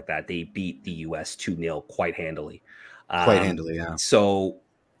guys and stuff like that, they beat the U.S. 2-0 quite handily. Yeah. So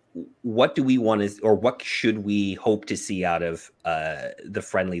what do we want to, or what should we hope to see out of the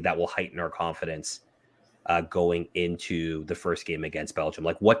friendly that will heighten our confidence going into the first game against Belgium?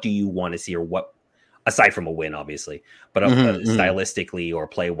 Like, what do you want to see, or what, aside from a win, obviously, but stylistically or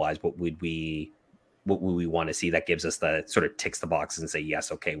play-wise, what would we want to see that gives us the sort of ticks the boxes and say,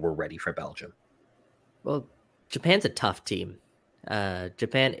 yes, okay, we're ready for Belgium? Well, Japan's a tough team.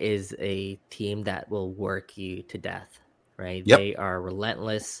 Japan is a team that will work you to death, right? Yep. They are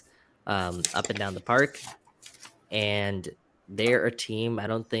relentless up and down the park. And they're a team,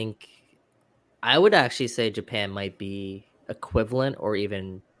 I would actually say Japan might be equivalent or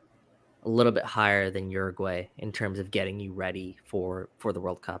even a little bit higher than Uruguay in terms of getting you ready for the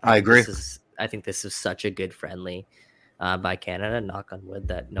World Cup. I agree. I think this is such a good friendly by Canada. Knock on wood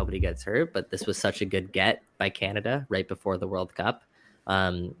that nobody gets hurt, but this was such a good get by Canada right before the World Cup,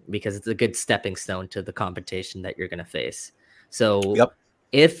 because it's a good stepping stone to the competition that you're going to face. So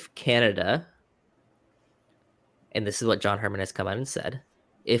if Canada, and this is what John Herman has come out and said,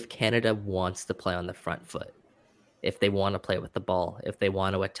 if Canada wants to play on the front foot, if they want to play with the ball, if they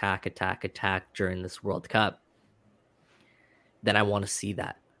want to attack during this World Cup, then I want to see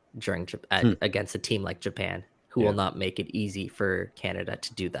that against a team like Japan, who will not make it easy for Canada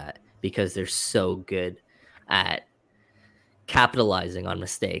to do that, because they're so good at capitalizing on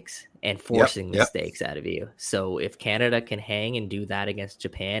mistakes and forcing mistakes out of you. So if Canada can hang and do that against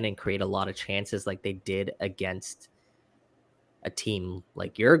Japan and create a lot of chances like they did against a team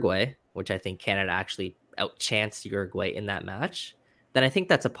like Uruguay, which I think Canada actually outchanced Uruguay in that match, then I think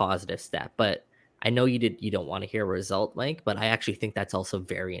that's a positive step. But I know you don't want to hear a result, Mike, but I actually think that's also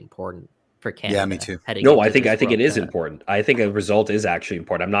very important for Canada. Yeah, me too. No, I think it is important. I think a result is actually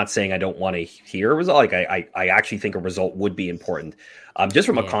important. I'm not saying I don't want to hear a result. Like I actually think a result would be important. Just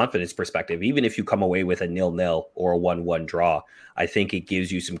from a confidence perspective, even if you come away with a 0-0 or a 1-1 draw, I think it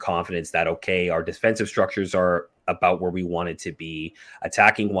gives you some confidence that, okay, our defensive structures are about where we want it to be.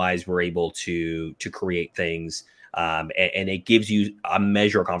 Attacking wise, we're able to create things. And it gives you a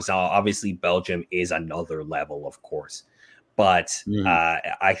measure of confidence. Now, obviously, Belgium is another level, of course. But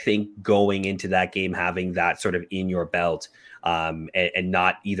I think going into that game, having that sort of in your belt, and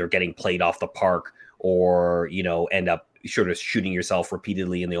not either getting played off the park or, end up sort of shooting yourself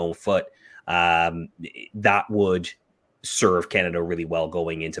repeatedly in the own foot, that would serve Canada really well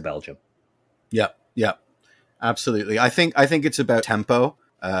going into Belgium. Yeah, absolutely. I think it's about tempo.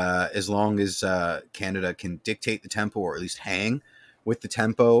 As long as Canada can dictate the tempo, or at least hang with the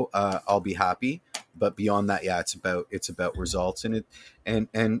tempo, I'll be happy. But beyond that, it's about results. And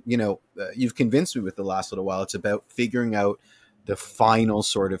you've convinced me with the last little while. It's about figuring out the final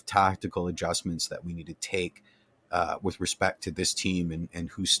sort of tactical adjustments that we need to take with respect to this team, and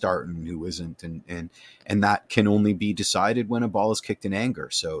who's starting and who isn't, and that can only be decided when a ball is kicked in anger.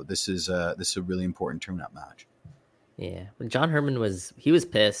 So this is a really important turnout match. Yeah, John Herman was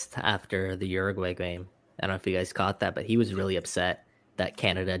pissed after the Uruguay game. I don't know if you guys caught that, but he was really upset that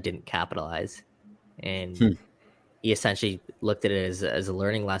Canada didn't capitalize, and he essentially looked at it as a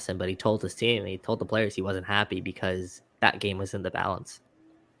learning lesson. But he told his team, he told the players, he wasn't happy because that game was in the balance.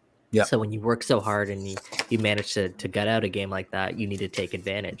 Yeah. So when you work so hard and you manage to gut out a game like that, you need to take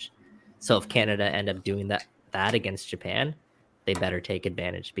advantage. So if Canada end up doing that against Japan, they better take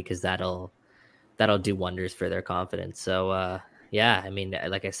advantage, because that'll do wonders for their confidence. So I mean,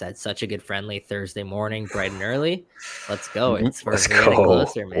 like I said, such a good friendly Thursday morning, bright and early. Let's go. We're getting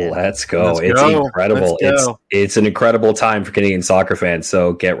closer, man. Let's go. It's incredible. It's an incredible time for Canadian soccer fans.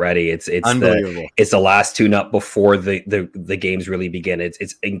 So get ready. It's unbelievable. It's the last tune-up before the games really begin.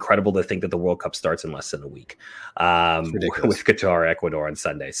 It's incredible to think that the World Cup starts in less than a week, with Qatar, Ecuador on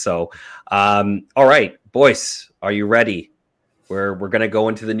Sunday. So, all right, boys, are you ready? We're going to go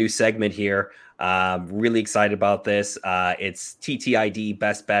into the new segment here. Really excited about this. It's TTID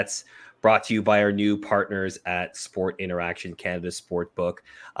Best Bets, brought to you by our new partners at Sport Interaction Canada Sportbook.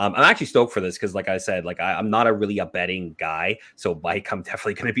 I'm actually stoked for this because, like I said, I'm not really a betting guy. So, Mike, I'm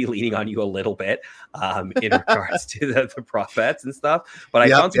definitely going to be leaning on you a little bit in regards to the prop bets and stuff. But I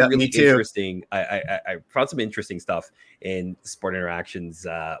found some really interesting. I found some interesting stuff in Sport Interaction's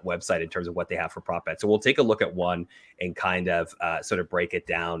website in terms of what they have for prop bets. So we'll take a look at one and kind of sort of break it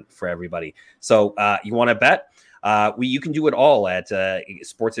down for everybody. So you want to bet? You can do it all at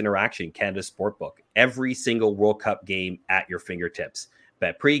Sports Interaction Canada Sportbook. Every single World Cup game at your fingertips.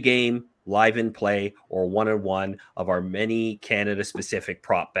 Bet pre-game, live in play, or one-on-one of our many Canada-specific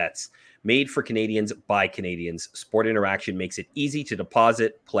prop bets. Made for Canadians by Canadians, Sport Interaction makes it easy to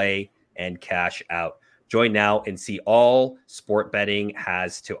deposit, play, and cash out. Join now and see all sport betting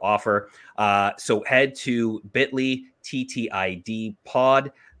has to offer. So head to bit.ly TTID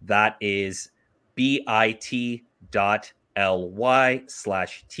pod. That is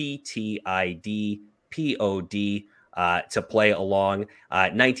bit.ly/TTIDPOD to play along.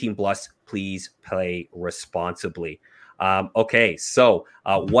 19 plus, please play responsibly. Okay, so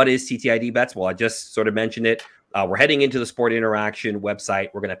what is TTID bets? Well, I just sort of mentioned it. We're heading into the Sport Interaction website.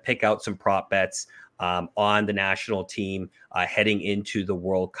 We're going to pick out some prop bets on the national team heading into the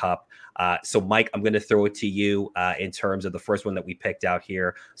World Cup. So, Mike, I'm going to throw it to you in terms of the first one that we picked out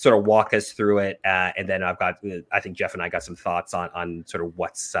here. Sort of walk us through it, and then I think Jeff and I got some thoughts on sort of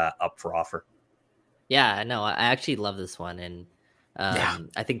what's up for offer. Yeah, no, I actually love this one, and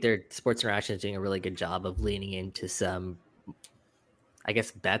I think their Sports Interaction is doing a really good job of leaning into some I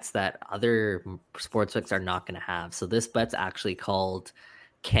guess, bets that other sportsbooks are not going to have. So this bet's actually called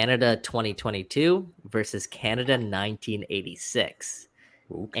Canada 2022 versus Canada 1986.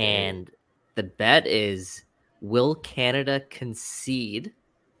 Okay. And the bet is, will Canada concede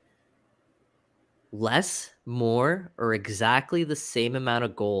less, more, or exactly the same amount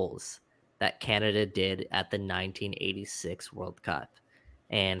of goals that Canada did at the 1986 World Cup?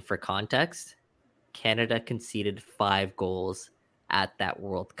 And for context, Canada conceded 5 goals at that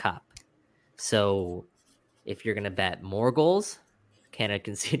World Cup. So if you're going to bet more goals, Canada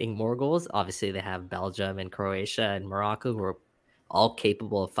conceding more goals, obviously they have Belgium and Croatia and Morocco who are all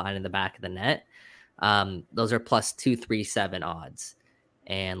capable of finding the back of the net. Those are plus 237 odds,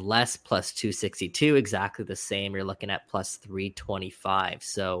 and less plus 262, exactly the same. You're looking at plus 325.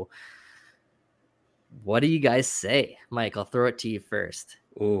 So what do you guys say? Mike, I'll throw it to you first.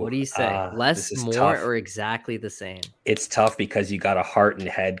 Ooh, what do you say? Less, more, tough. or exactly the same? It's tough because you got a heart and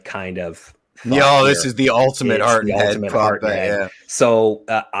head kind of. Yo, this is the ultimate heart and head prop bet. Yeah. So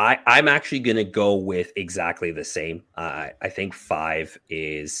I'm actually going to go with exactly the same. I think 5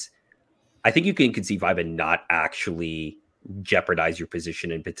 is. I think you can concede 5 and not actually jeopardize your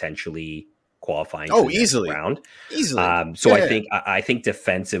position and potentially qualifying. Easily round. Easily. I think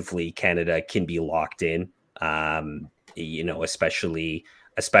defensively Canada can be locked in.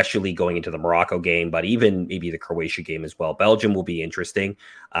 Especially going into the Morocco game, but even maybe the Croatia game as well. Belgium will be interesting,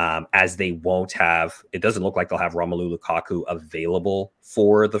 as they won't have. It doesn't look like they'll have Romelu Lukaku available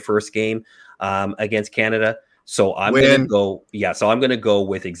for the first game against Canada. So I'm going to go. Yeah, so I'm going to go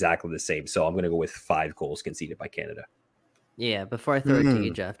with exactly the same. So I'm going to go with 5 goals conceded by Canada. Yeah. Before I throw it to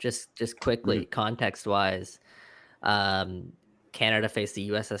you, Jeff, just quickly, context wise, Canada faced the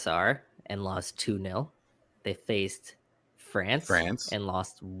USSR and lost 2-0. They faced France and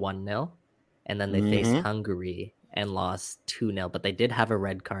lost 1-0, and then they faced Hungary and lost 2-0, but they did have a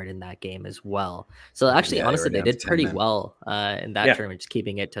red card in that game as well. So actually, honestly, they did pretty well in that tournament, just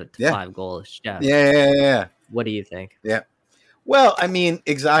keeping it to 5 goals. Yeah. What do you think? Yeah. Well, I mean,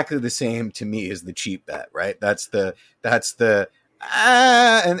 exactly the same to me is the cheap bet, right? That's the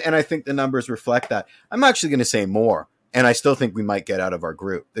and I think the numbers reflect that. I'm actually going to say more, and I still think we might get out of our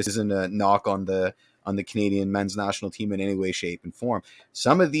group. This isn't a knock on the Canadian men's national team in any way, shape, and form.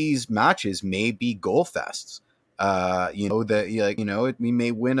 Some of these matches may be goal fests. We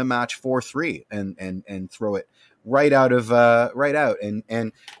may win a match 4-3 and throw it right out.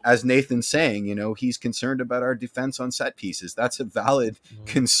 And as Nathan's saying, he's concerned about our defense on set pieces. That's a valid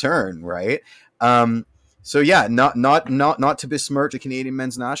concern, right? So yeah, not to besmirch the Canadian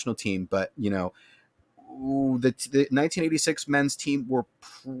men's national team, but the 1986 men's team were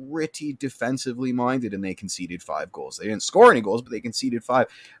pretty defensively minded, and they conceded 5 goals. They didn't score any goals, but they conceded 5.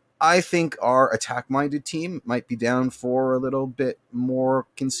 I think our attack-minded team might be down for a little bit more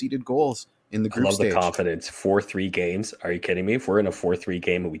conceded goals in the group stage. I love the confidence. 4-3 games. Are you kidding me? If we're in a 4-3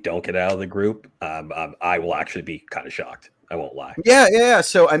 game and we don't get out of the group, I will actually be kind of shocked. I won't lie. Yeah.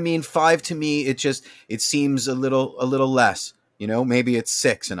 So I mean, 5 to me, it seems a little less. Maybe it's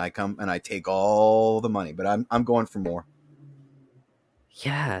 6, and I come and I take all the money, but I'm going for more.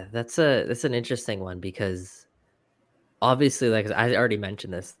 Yeah, that's an interesting one, because obviously, like I already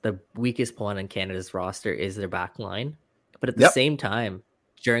mentioned this, the weakest point on Canada's roster is their back line. But at the same time,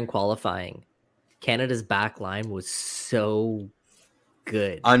 during qualifying, Canada's back line was so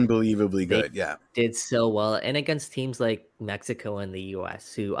good. Unbelievably good, yeah. Did so well. And against teams like Mexico and the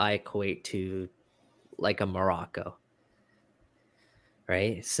US, who I equate to like a Morocco.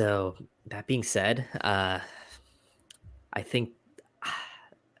 Right? So that being said, I think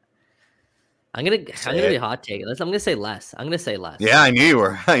I'm gonna be hot take. I'm gonna say less. Yeah, I knew you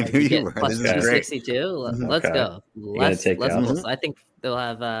were. Plus 262. Let's go. Let's go. I think they'll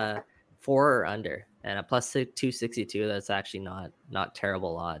have 4 or under, and a plus 262. That's actually not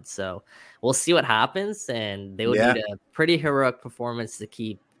terrible odds. So we'll see what happens, and they would need a pretty heroic performance to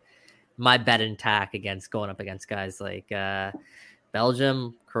keep my bet intact going up against guys like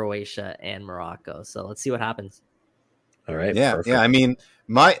Belgium, Croatia, and Morocco. So let's see what happens. All right. Yeah. Perfect. Yeah. I mean,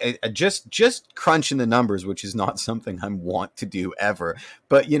 my just crunching the numbers, which is not something I want to do ever.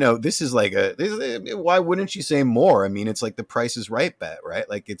 But this is like why wouldn't you say more? I mean, it's like the Price is Right bet, right?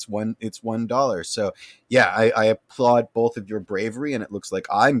 Like it's $1. So yeah, I applaud both of your bravery, and it looks like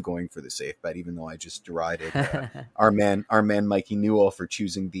I'm going for the safe bet, even though I just derided our man Mikey Newell for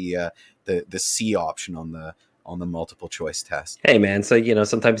choosing the C option on on the multiple choice test. Hey man, so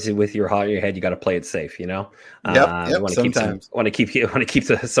sometimes with your heart in your head, you got to play it safe. Yep. Want to keep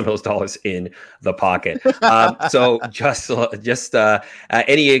some of those dollars in the pocket. So just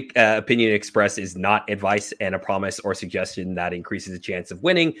any opinion expressed is not advice and a promise or suggestion that increases the chance of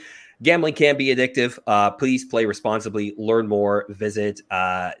winning. Gambling can be addictive. Please play responsibly. Learn more. Visit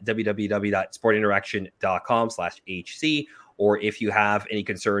www.sportinteraction.com/HC. Or if you have any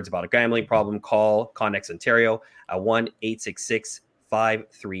concerns about a gambling problem, call Connex Ontario at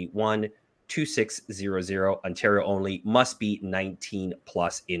 1-866-531-2600. Ontario only. Must be 19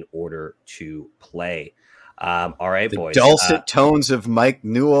 plus in order to play. All right, boys. Dulcet tones of Mike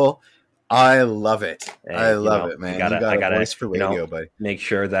Newell. I love it. I love it, man. You got a voice for radio, buddy. Make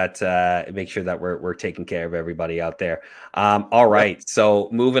sure that we're taking care of everybody out there. All right. Yep. So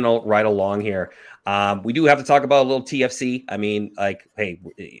moving right along here. We do have to talk about a little TFC. I mean, hey,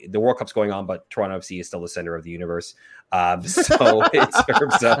 the World Cup's going on, but Toronto FC is still the center of the universe. So in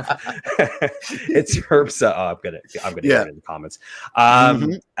terms of, I'm gonna get in the comments.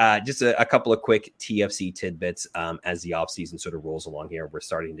 Just a couple of quick TFC tidbits as the offseason sort of rolls along here. We're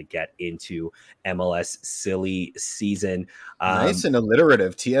starting to get into MLS silly season. Nice and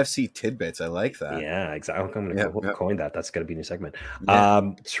alliterative TFC tidbits. I like that. Yeah, exactly. I'm gonna coin that. That's gonna be a new segment. Yeah.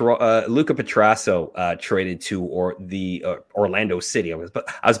 Luca Petrasso traded to the Orlando City. I was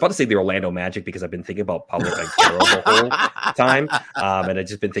about to say the Orlando Magic because I've been thinking about Pablo Banchero the whole time, and I've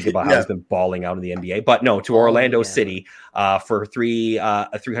just been thinking about how he's been balling out in the NBA. But no, to Orlando City for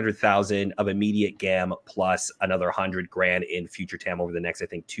 $300,000 of immediate GAM plus another $100,000 in future TAM over the next, I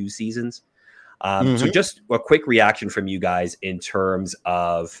think, 2 seasons. So just a quick reaction from you guys in terms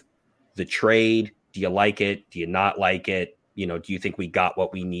of the trade. Do you like it? Do you not like it? Do you think we got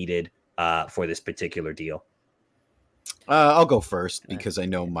what we needed for this particular deal? I'll go first because I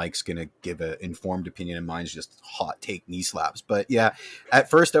know Mike's going to give an informed opinion and mine's just hot take knee slaps. But yeah, at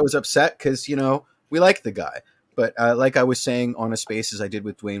first I was upset because, we like the guy. But like I was saying on a Spaces I did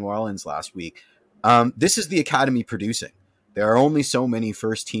with Dwayne Warlins last week, this is the academy producing. There are only so many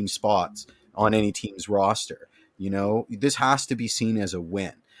first team spots on any team's roster. This has to be seen as a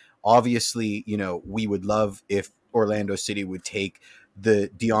win. Obviously, we would love if Orlando City would take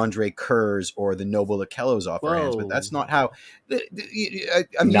the DeAndre Kerrs or the Noble Okellos off our hands, but that's not how.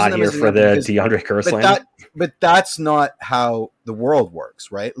 I'm not here for the DeAndre Kerr slam. But that's not how the world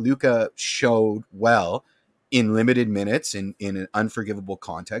works, right? Luca showed well in limited minutes in an unforgivable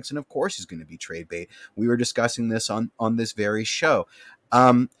context, and of course he's going to be trade bait. We were discussing this on this very show.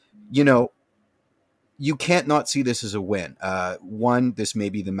 You can't not see this as a win. One, this may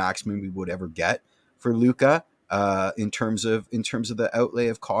be the maximum we would ever get for Luca. In terms of the outlay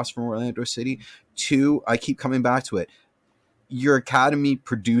of cost from Orlando City. 2, I keep coming back to it. Your academy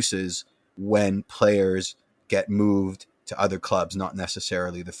produces when players get moved to other clubs, not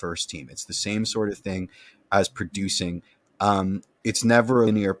necessarily the first team. It's the same sort of thing as producing. It's never a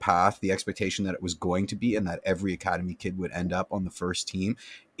linear path. The expectation that it was going to be and that every academy kid would end up on the first team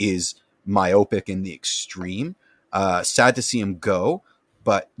is myopic in the extreme. Sad to see him go,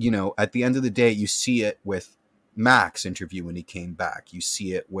 but at the end of the day, you see it with Mac's interview when he came back. You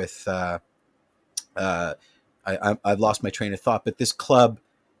see it with I've lost my train of thought, but this club,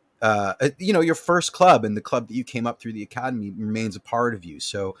 your first club and the club that you came up through the academy remains a part of you.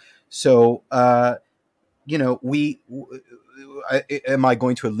 So am I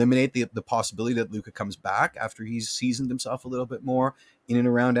going to eliminate the possibility that Luca comes back after he's seasoned himself a little bit more in and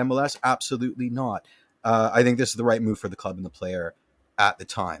around MLS? Absolutely not. I think this is the right move for the club and the player at the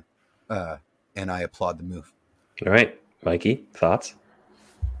time, and I applaud the move. All right, Mikey, thoughts?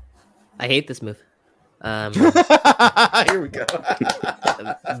 I hate this move. Here we go.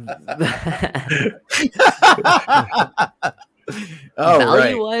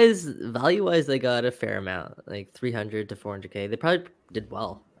 Value-wise, they got a fair amount, like 300 to 400K. They probably did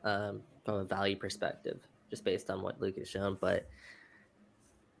well from a value perspective, just based on what Luke has shown. But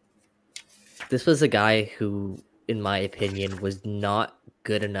this was a guy who, in my opinion, was not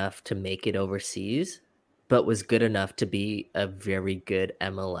good enough to make it overseas, but was good enough to be a very good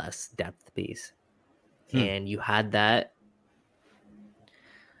MLS depth piece. And you had that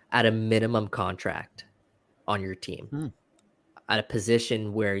at a minimum contract on your team at a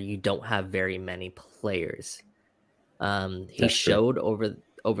position where you don't have very many players. He showed over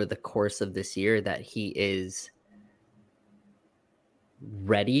the course of this year that he is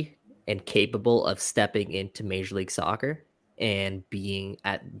ready and capable of stepping into Major League Soccer and being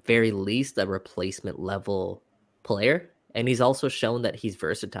at very least a replacement level player. And he's also shown that he's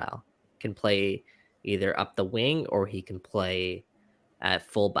versatile, can play either up the wing or he can play at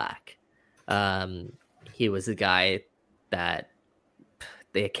fullback. he was a guy that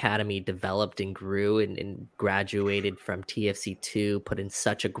the academy developed and grew and graduated from TFC2, put in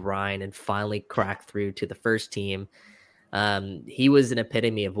such a grind, and finally cracked through to the first team. He was an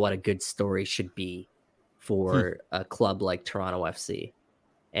epitome of what a good story should be for a club like Toronto FC.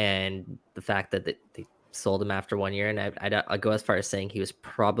 And the fact that they sold him after 1 year, and I go as far as saying he was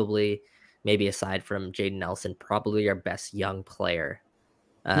probably, maybe aside from Jaden Nelson, probably our best young player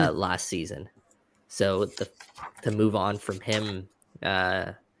last season. So to move on from him,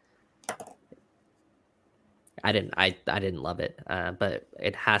 I didn't love it, but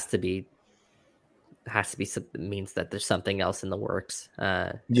it has to be means that there's something else in the works.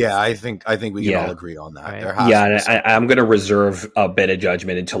 I think we can all agree on that. Right. There has to be I'm going to reserve a bit of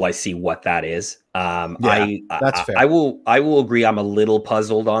judgment until I see what that is. That's fair. I will agree. I'm a little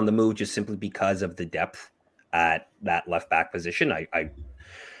puzzled on the move just simply because of the depth at that left back position. I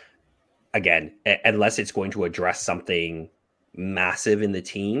again, unless it's going to address something massive in the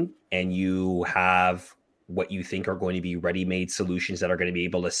team and you have what you think are going to be ready-made solutions that are going to be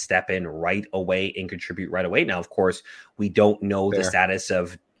able to step in right away and contribute right away. Now, of course, we don't know the status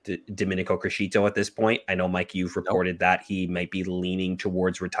of Domenico Crescito at this point. I know, Mike, you've reported that he might be leaning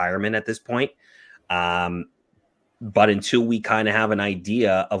towards retirement at this point. But until we kind of have an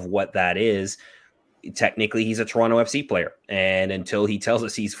idea of what that is, technically he's a Toronto FC player. And until he tells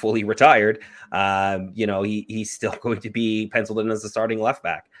us he's fully retired, he's still going to be penciled in as the starting left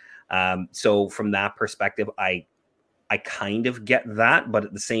back. So from that perspective, I kind of get that, but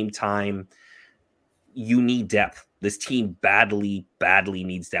at the same time, you need depth. This team badly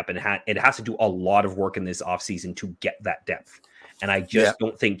needs depth, and it has to do a lot of work in this offseason to get that depth. And I just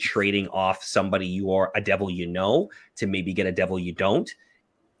don't think trading off somebody you are a devil to maybe get a devil you don't.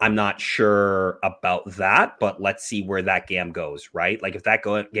 I'm not sure about that, but let's see where that GAM goes, right? Like if that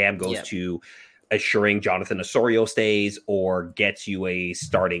GAM goes to assuring Jonathan Osorio stays or gets you a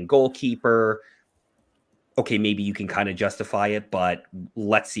starting goalkeeper, okay, maybe you can kind of justify it, but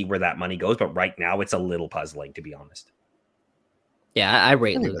let's see where that money goes. But right now it's a little puzzling, to be honest. Yeah, I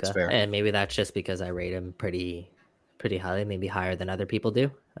rate Luca, and maybe that's just because I rate him pretty highly, maybe higher than other people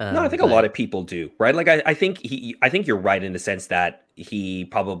do. No, I think a lot of people do, right? Like I think you're right in the sense that he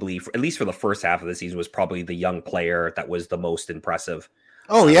probably, at least for the first half of the season, was probably the young player that was the most impressive.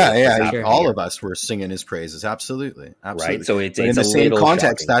 Oh yeah. Sure. All of us were singing his praises. Absolutely. Right. So it's in the same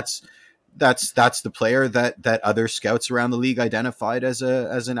context. Shocking. That's the player that other scouts around the league identified as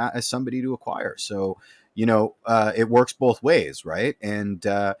somebody to acquire. So it works both ways, right? And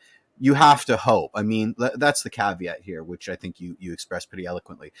you have to hope. I mean, that's the caveat here, which I think you expressed pretty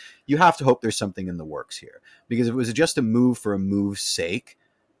eloquently. You have to hope there's something in the works here, because if it was just a move for a move's sake,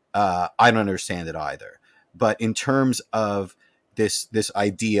 I don't understand it either. But in terms of this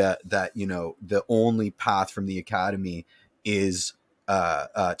idea that the only path from the academy is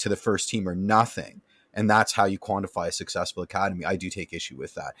to the first team or nothing, and that's how you quantify a successful academy, I do take issue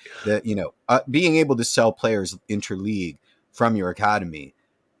with that. That being able to sell players interleague from your academy,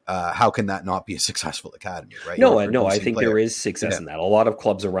 how can that not be a successful academy, right? No, I think there is success in that. A lot of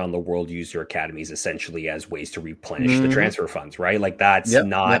clubs around the world use their academies essentially as ways to replenish the transfer funds, right? Like that's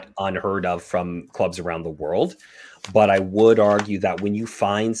not unheard of from clubs around the world. But I would argue that when you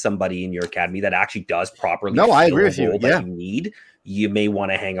find somebody in your academy that actually does properly I agree with you. That you need, you may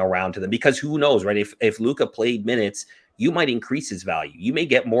want to hang around to them, because who knows, right? If Luca played minutes, you might increase his value. You may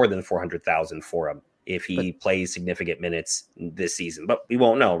get more than $400,000 for him if he plays significant minutes this season, but we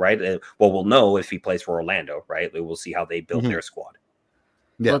won't know, right? Well, we'll know if he plays for Orlando, right? We'll see how they build their squad.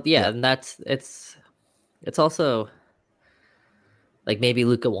 And it's also like maybe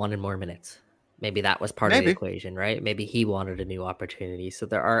Luca wanted more minutes. Maybe that was part of the equation, right? Maybe he wanted a new opportunity. So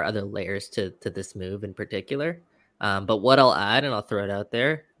there are other layers to this move in particular. But what I'll add, and I'll throw it out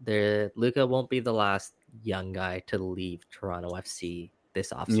there, Luca won't be the last young guy to leave Toronto FC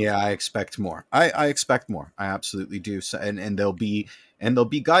this offseason. Yeah, I expect more. I expect more. I absolutely do. So, and there'll be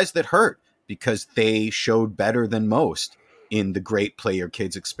guys that hurt because they showed better than most in the great play your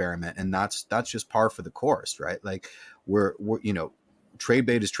kids experiment, and that's just par for the course, right? Like we're trade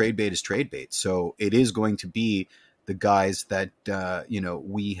bait is trade bait is trade bait. So it is going to be the guys that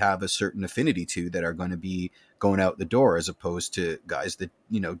we have a certain affinity to that are going to be going out the door, as opposed to guys that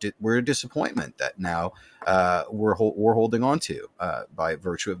were a disappointment that now we're holding on to by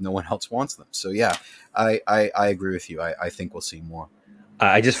virtue of no one else wants them. So yeah, I agree with you. I think we'll see more.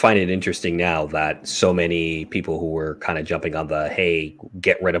 I just find it interesting now that so many people who were kind of jumping on the hey,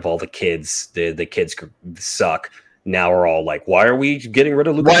 get rid of all the kids, the kids suck, now are all like, why are we getting rid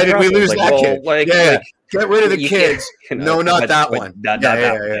of Luca? Why did we lose that kid? Get rid of the kids. No, not that one. Not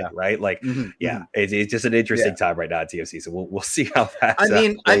that one, right? Like, Mm-hmm. It's just an interesting time right now at TFC. So we'll see how that. I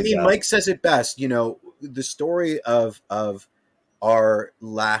mean, Mike says it best. The story of our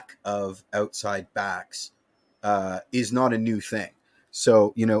lack of outside backs is not a new thing.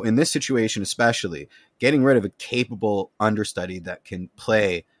 So, in this situation, especially getting rid of a capable understudy that can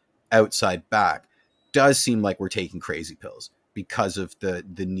play outside back does seem like we're taking crazy pills because of the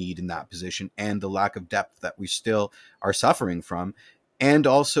need in that position and the lack of depth that we still are suffering from. And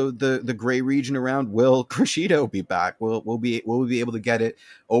also the gray region around, will Crescido be back? Will we be able to get it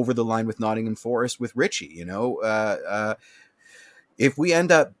over the line with Nottingham Forest with Richie? If we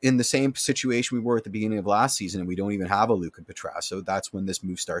end up in the same situation we were at the beginning of last season and we don't even have a Luca Petrasso, that's when this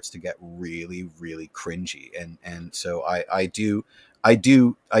move starts to get really, really cringy. And so I do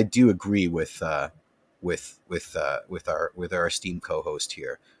agree with our esteemed co-host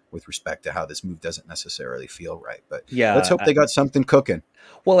here with respect to how this move doesn't necessarily feel right. But let's hope they got something cooking.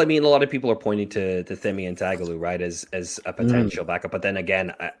 Well, I mean, a lot of people are pointing to Themi and Tagaloo, right, as a potential backup. But then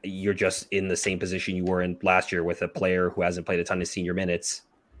again, you're just in the same position you were in last year with a player who hasn't played a ton of senior minutes,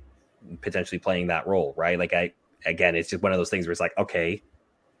 potentially playing that role, right? Like, it's just one of those things where it's like, okay,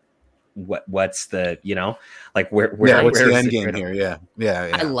 what's the, like where's the end game here?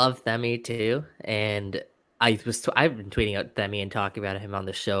 Yeah. I love Themi too, and I've been tweeting out Themi and talking about him on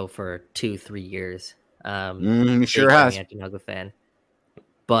the show for 2-3 years. He sure has. Anti-Nugget fan.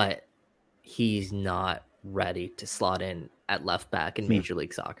 But he's not ready to slot in at left back in Major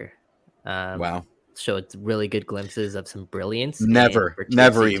League Soccer. Wow. Showed really good glimpses of some brilliance. Never,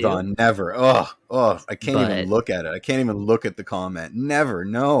 Yvonne, never. Oh, I can't even look at it. I can't even look at the comment. Never.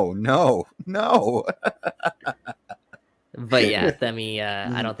 No. But yeah, Themi,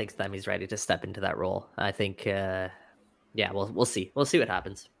 I don't think Themi's ready to step into that role. I think, we'll see. We'll see what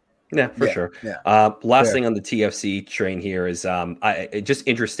happens. Yeah, for sure. Yeah. Last thing on the TFC train here is just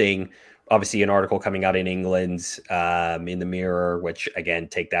interesting. Obviously, an article coming out in England in the Mirror, which again,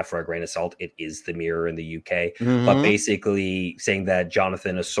 take that for a grain of salt. It is the Mirror in the UK, but basically saying that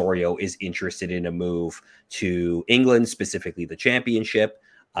Jonathan Osorio is interested in a move to England, specifically the Championship,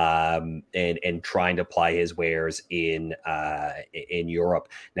 and trying to apply his wares in Europe.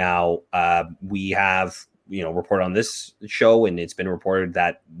 Now, we have reported on this show, and it's been reported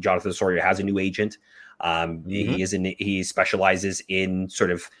that Jonathan Osorio has a new agent. He specializes in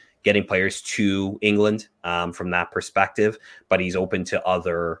sort of getting players to England from that perspective, but he's open to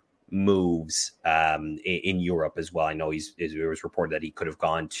other moves in Europe as well. I know it was reported that he could have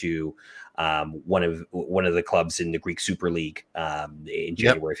gone to one of the clubs in the Greek Super League in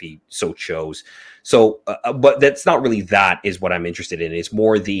January if he so chose. So, but that's not really that is what I'm interested in. It's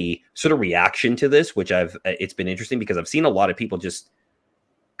more the sort of reaction to this, which it's been interesting because I've seen a lot of people just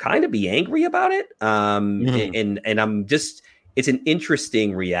kind of be angry about it. And I'm just, it's an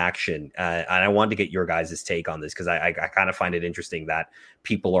interesting reaction. And I wanted to get your guys' take on this because I kind of find it interesting that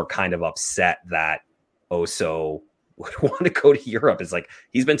people are kind of upset that Oso would want to go to Europe. It's like,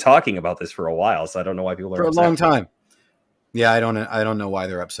 he's been talking about this for a while. So I don't know why people are upset. For a long time. Yeah, I don't know why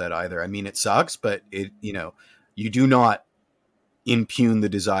they're upset either. I mean, it sucks, but you do not impugn the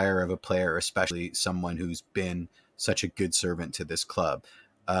desire of a player, especially someone who's been such a good servant to this club.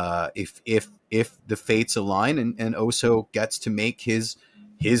 If the fates align and Oso gets to make his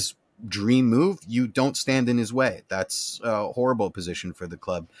dream move, you don't stand in his way. That's a horrible position for the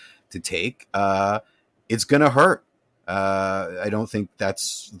club to take. It's gonna hurt. I don't think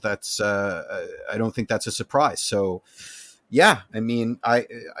that's a surprise. So, yeah, I mean, I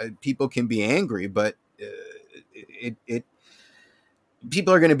people can be angry, but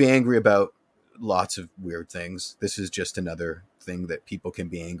people are going to be angry about lots of weird things. This is just another thing that people can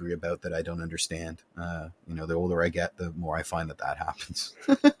be angry about that I don't understand. The older I get, the more I find that happens.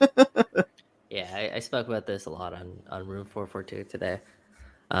 Yeah, I spoke about this a lot on Room 442 today.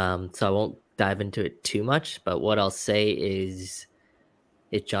 So I won't dive into it too much, but what I'll say is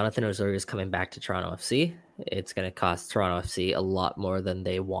if Jonathan Osorio is coming back to Toronto FC, it's going to cost Toronto FC a lot more than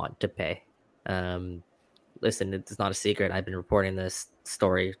they want to pay. Listen, it's not a secret. I've been reporting this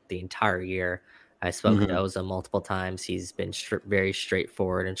story the entire year. I spoke to Oza multiple times. He's been very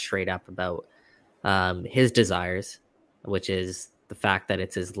straightforward and straight up about his desires, which is the fact that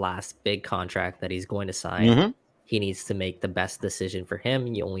it's his last big contract that he's going to sign. He needs to make the best decision for him.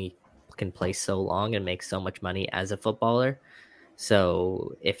 You only can play so long and make so much money as a footballer.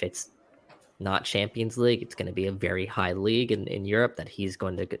 So if it's not Champions League, it's going to be a very high league in Europe that he's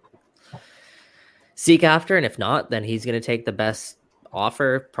going to seek after. And if not, then he's going to take the best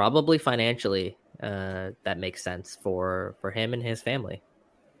offer, probably financially, that makes sense for him and his family.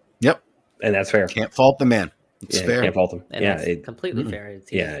 Yep. And that's fair. Can't fault the man. It's fair. Can't fault him. And it's completely fair.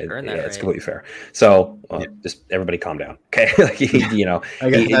 It's completely fair. So just everybody calm down. Okay.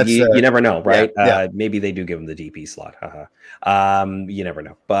 You never know, right? Maybe they do give him the DP slot. You never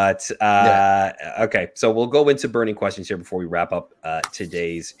know. But okay. So we'll go into burning questions here before we wrap up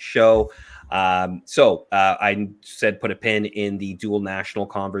today's show. I said put a pin in the dual national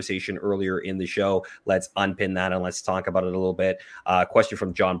conversation earlier in the show. Let's unpin that and let's talk about it a little bit. Question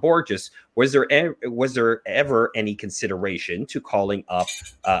from John Borges: Was there ever any consideration to calling up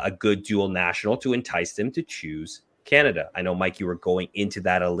a good dual national to entice them to choose Canada? I know, Mike, you were going into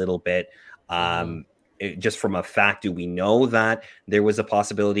that a little bit. Just from a fact, do we know that there was a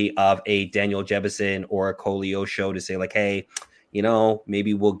possibility of a Daniel Jebison or a Colio show to say like, hey,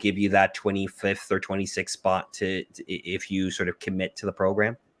 maybe we'll give you that 25th or 26th spot to if you sort of commit to the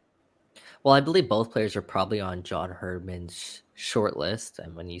program? Well, I believe both players are probably on John Herdman's short list.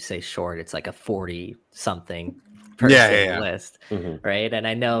 And when you say short, it's like a 40-something person list, right? And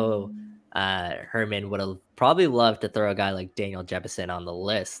I know Herdman would have probably loved to throw a guy like Daniel Jebison on the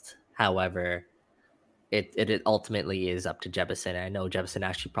list. However, it ultimately is up to Jebison. And I know Jebison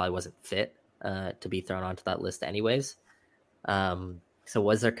actually probably wasn't fit to be thrown onto that list anyways. So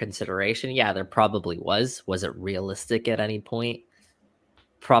was there consideration? Yeah, there probably was. Was it realistic at any point?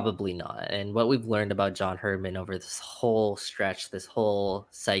 Probably not. And what we've learned about John Herdman over this whole stretch, this whole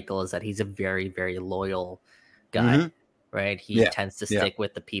cycle, is that he's a very, very loyal guy, right? He tends to stick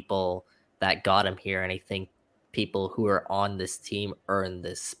with the people that got him here. And I think people who are on this team earn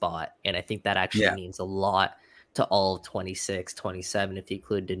this spot. And I think that actually means a lot to all 26, 27, if you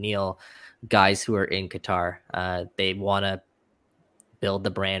include Daniil, guys who are in Qatar. They want to build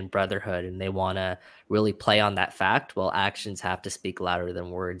the brand brotherhood and they want to really play on that fact. Well, actions have to speak louder than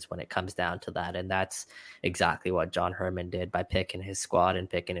words when it comes down to that. And that's exactly what John Herdman did by picking his squad and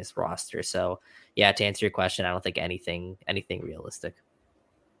picking his roster. So yeah, to answer your question, I don't think anything realistic.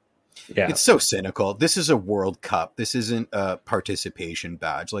 Yeah, it's so cynical. This is a World Cup. This isn't a participation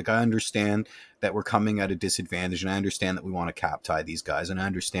badge. Like, I understand that we're coming at a disadvantage, and I understand that we want to cap tie these guys, and I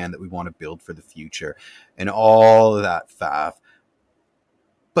understand that we want to build for the future and all of that faff.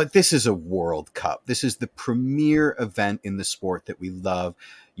 But this is a World Cup. This is the premier event in the sport that we love.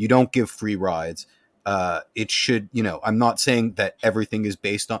 You don't give free rides. It should, I'm not saying that everything is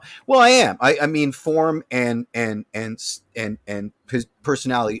based on, well, I am. I mean, form and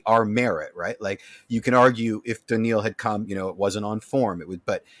personality are merit, right? Like, you can argue if Daniil had come, it wasn't on form,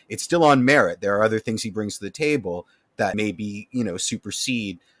 but it's still on merit. There are other things he brings to the table that maybe,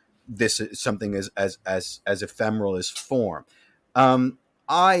 supersede this, something as ephemeral as form.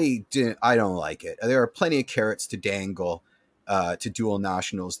 I don't like it. There are plenty of carrots to dangle to dual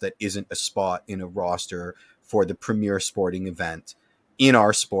nationals that isn't a spot in a roster for the premier sporting event in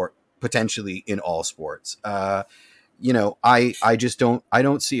our sport, potentially in all sports. I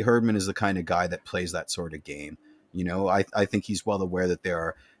don't see Herdman as the kind of guy that plays that sort of game. I think he's well aware that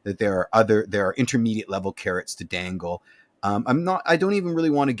there are intermediate level carrots to dangle. I don't even really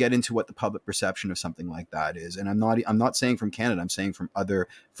want to get into what the public perception of something like that is. And I'm not saying from Canada, I'm saying from other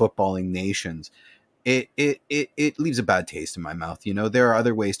footballing nations. It leaves a bad taste in my mouth. There are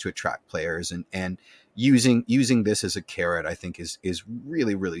other ways to attract players, and using this as a carrot, I think is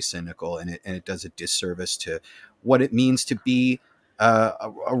really, really cynical. And it does a disservice to what it means to be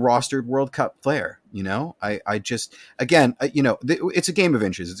a rostered World Cup player. I just, again, it's a game of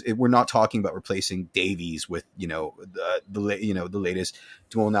inches. We're not talking about replacing Davies with, the latest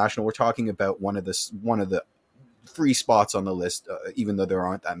dual national. We're talking about one of the free spots on the list, even though there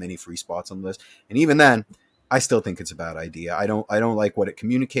aren't that many free spots on the list. And even then, I still think it's a bad idea. I don't like what it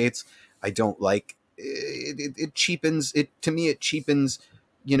communicates. I don't like it. It cheapens it. To me, it cheapens,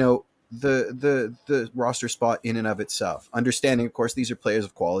 the roster spot in and of itself. Understanding, of course, these are players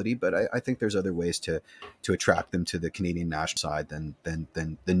of quality, but I think there's other ways to attract them to the Canadian national side than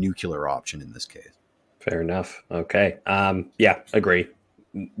the nuclear option in this case. Fair enough. Okay. Agree.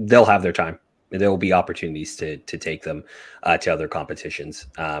 They'll have their time. There will be opportunities to take them to other competitions,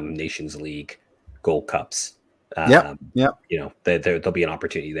 Nations League, Gold Cups. There'll be an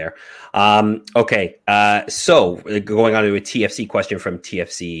opportunity there. Okay. So going on to a TFC question from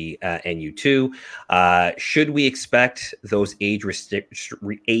TFC NU2, should we expect those age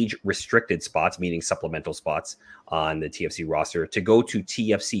restricted spots, meaning supplemental spots on the TFC roster, to go to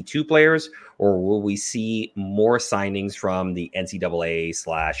TFC2 players, or will we see more signings from the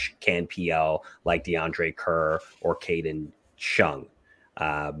NCAA/CanPL like DeAndre Kerr or Caden Chung?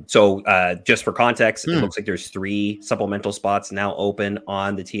 So just for context, it looks like there's 3 supplemental spots now open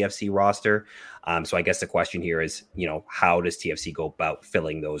on the TFC roster. So I guess the question here is, how does TFC go about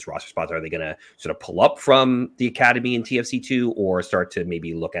filling those roster spots? Are they going to sort of pull up from the academy in TFC2 or start to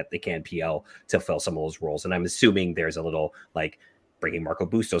maybe look at the CanPL to fill some of those roles? And I'm assuming there's a little like bringing Marco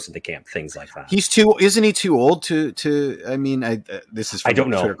Bustos into camp, things like that. Isn't he too old to I mean, this is from I don't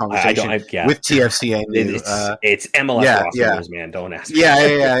know. Twitter conversation with TFC. I knew. It's MLS roster rules, man. Don't ask me.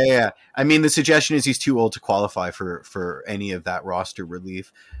 Yeah. I mean, the suggestion is he's too old to qualify for any of that roster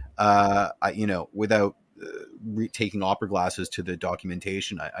relief. Without taking opera glasses to the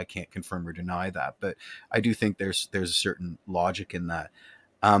documentation, I can't confirm or deny that, but I do think there's a certain logic in that.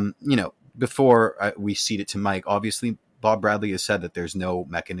 Before we cede it to Mike, obviously Bob Bradley has said that there's no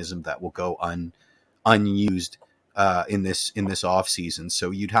mechanism that will go unused in this off season. So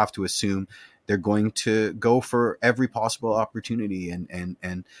you'd have to assume they're going to go for every possible opportunity,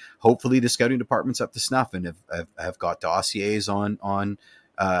 and hopefully the scouting department's up to snuff and have got dossiers on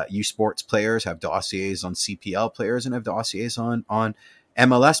U Sports players, have dossiers on CPL players, and have dossiers on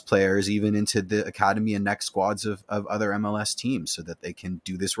MLS players, even into the academy and next squads of other MLS teams, so that they can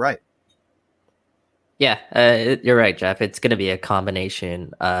do this right. Yeah, you're right, Jeff. It's going to be a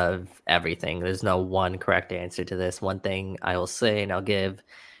combination of everything. There's no one correct answer to this. One thing I will say and I'll give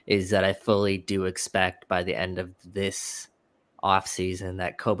is that I fully do expect by the end of this offseason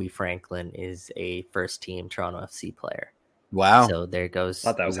that Kobe Franklin is a first-team Toronto FC player. Wow! So there goes. I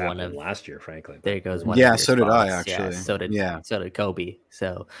thought that was happening last year, Franklin. There goes one. Yeah, of so your did spots. I actually. So did Kobe.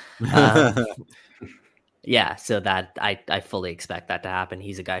 So. Yeah, so that I fully expect that to happen.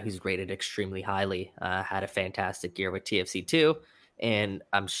 He's a guy who's rated extremely highly, had a fantastic year with TFC too, and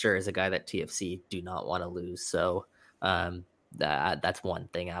I'm sure is a guy that TFC do not want to lose. So that's one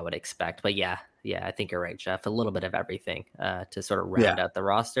thing I would expect. But yeah, I think you're right, Jeff. A little bit of everything to sort of round out the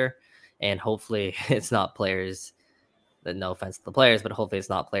roster, and hopefully it's not players. No offense to the players, but hopefully it's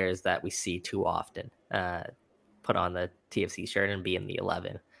not players that we see too often put on the TFC shirt and be in the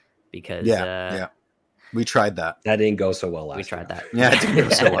 11, because we tried that. That didn't go so well last year. We tried that. Yeah, it didn't go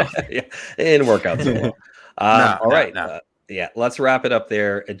so well. It didn't work out so well. All right. Let's wrap it up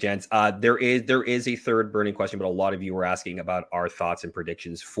there, gents. There is a third burning question, but a lot of you were asking about our thoughts and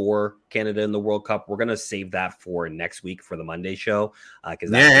predictions for Canada in the World Cup. We're going to save that for next week for the Monday show.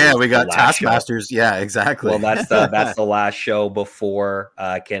 We got Taskmasters. Show. Yeah, exactly. Well, that's the last show before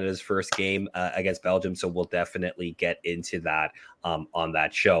Canada's first game against Belgium. So we'll definitely get into that on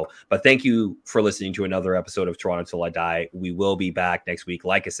that show. But thank you for listening to another episode of Toronto Till I Die. We will be back next week,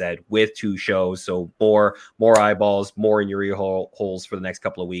 like I said, with 2 shows. So more eyeballs, more in your ear holes for the next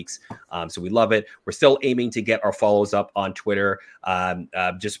couple of weeks. So we love it. We're still aiming to get our follows up on Twitter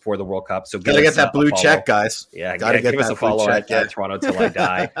just for the World Cup. So gotta get that blue check, guys. Yeah, give us a follow at Toronto Till I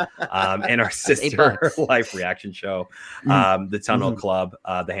Die, and our sister life reaction show, the Tunnel Club.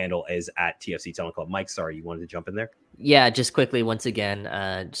 The handle is at TFC Tunnel Club. Mike, sorry, you wanted to jump in there? Yeah, just quickly, once again,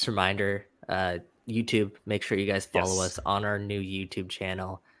 just a reminder, YouTube, make sure you guys follow us on our new YouTube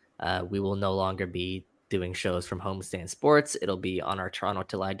channel. We will no longer be doing shows from Homestand Sports. It'll be on our Toronto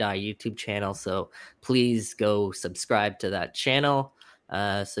Till I Die YouTube channel. So please go subscribe to that channel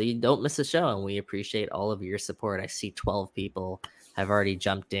so you don't miss a show. And we appreciate all of your support. I see 12 people have already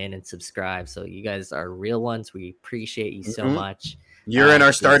jumped in and subscribed. So you guys are real ones. We appreciate you so much. You're in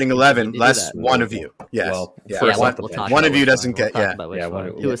our starting 11, less one of you. Yes. Well, one of you doesn't get. We'll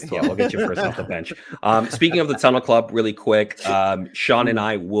get you first off the bench. Speaking of the Tunnel Club, really quick, Sean and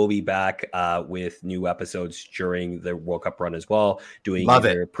I will be back with new episodes during the World Cup run as well, doing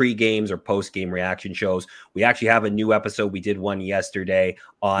either pre-games or post-game reaction shows. We actually have a new episode. We did one yesterday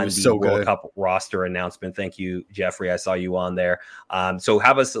on the World Cup roster announcement. Thank you, Jeffrey. I saw you on there. So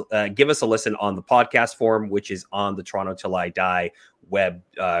give us a listen on the podcast form, which is on the Toronto Till I Die web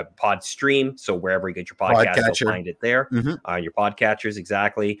pod stream. So wherever you get your podcast, you'll find it there on your podcatchers.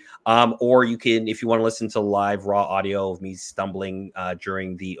 Exactly. Or you can, if you want to listen to live raw audio of me stumbling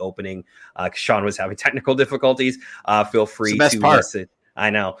during the opening, Sean was having technical difficulties. Feel free to listen. I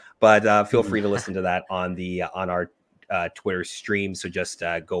know, but feel free to listen to that on our Twitter stream. So just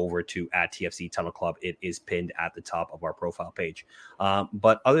go over to @TFC Tunnel Club. It is pinned at the top of our profile page.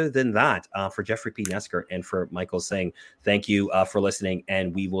 But other than that, for Jeffrey P. Nesker and for Michael Singh, thank you for listening.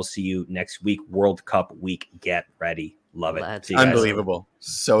 And we will see you next week. World Cup week. Get ready. Love it. See you guys. Unbelievable.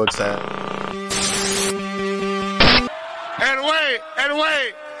 So excited. And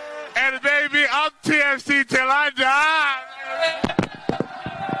wait. And baby, I'm TFC till I die.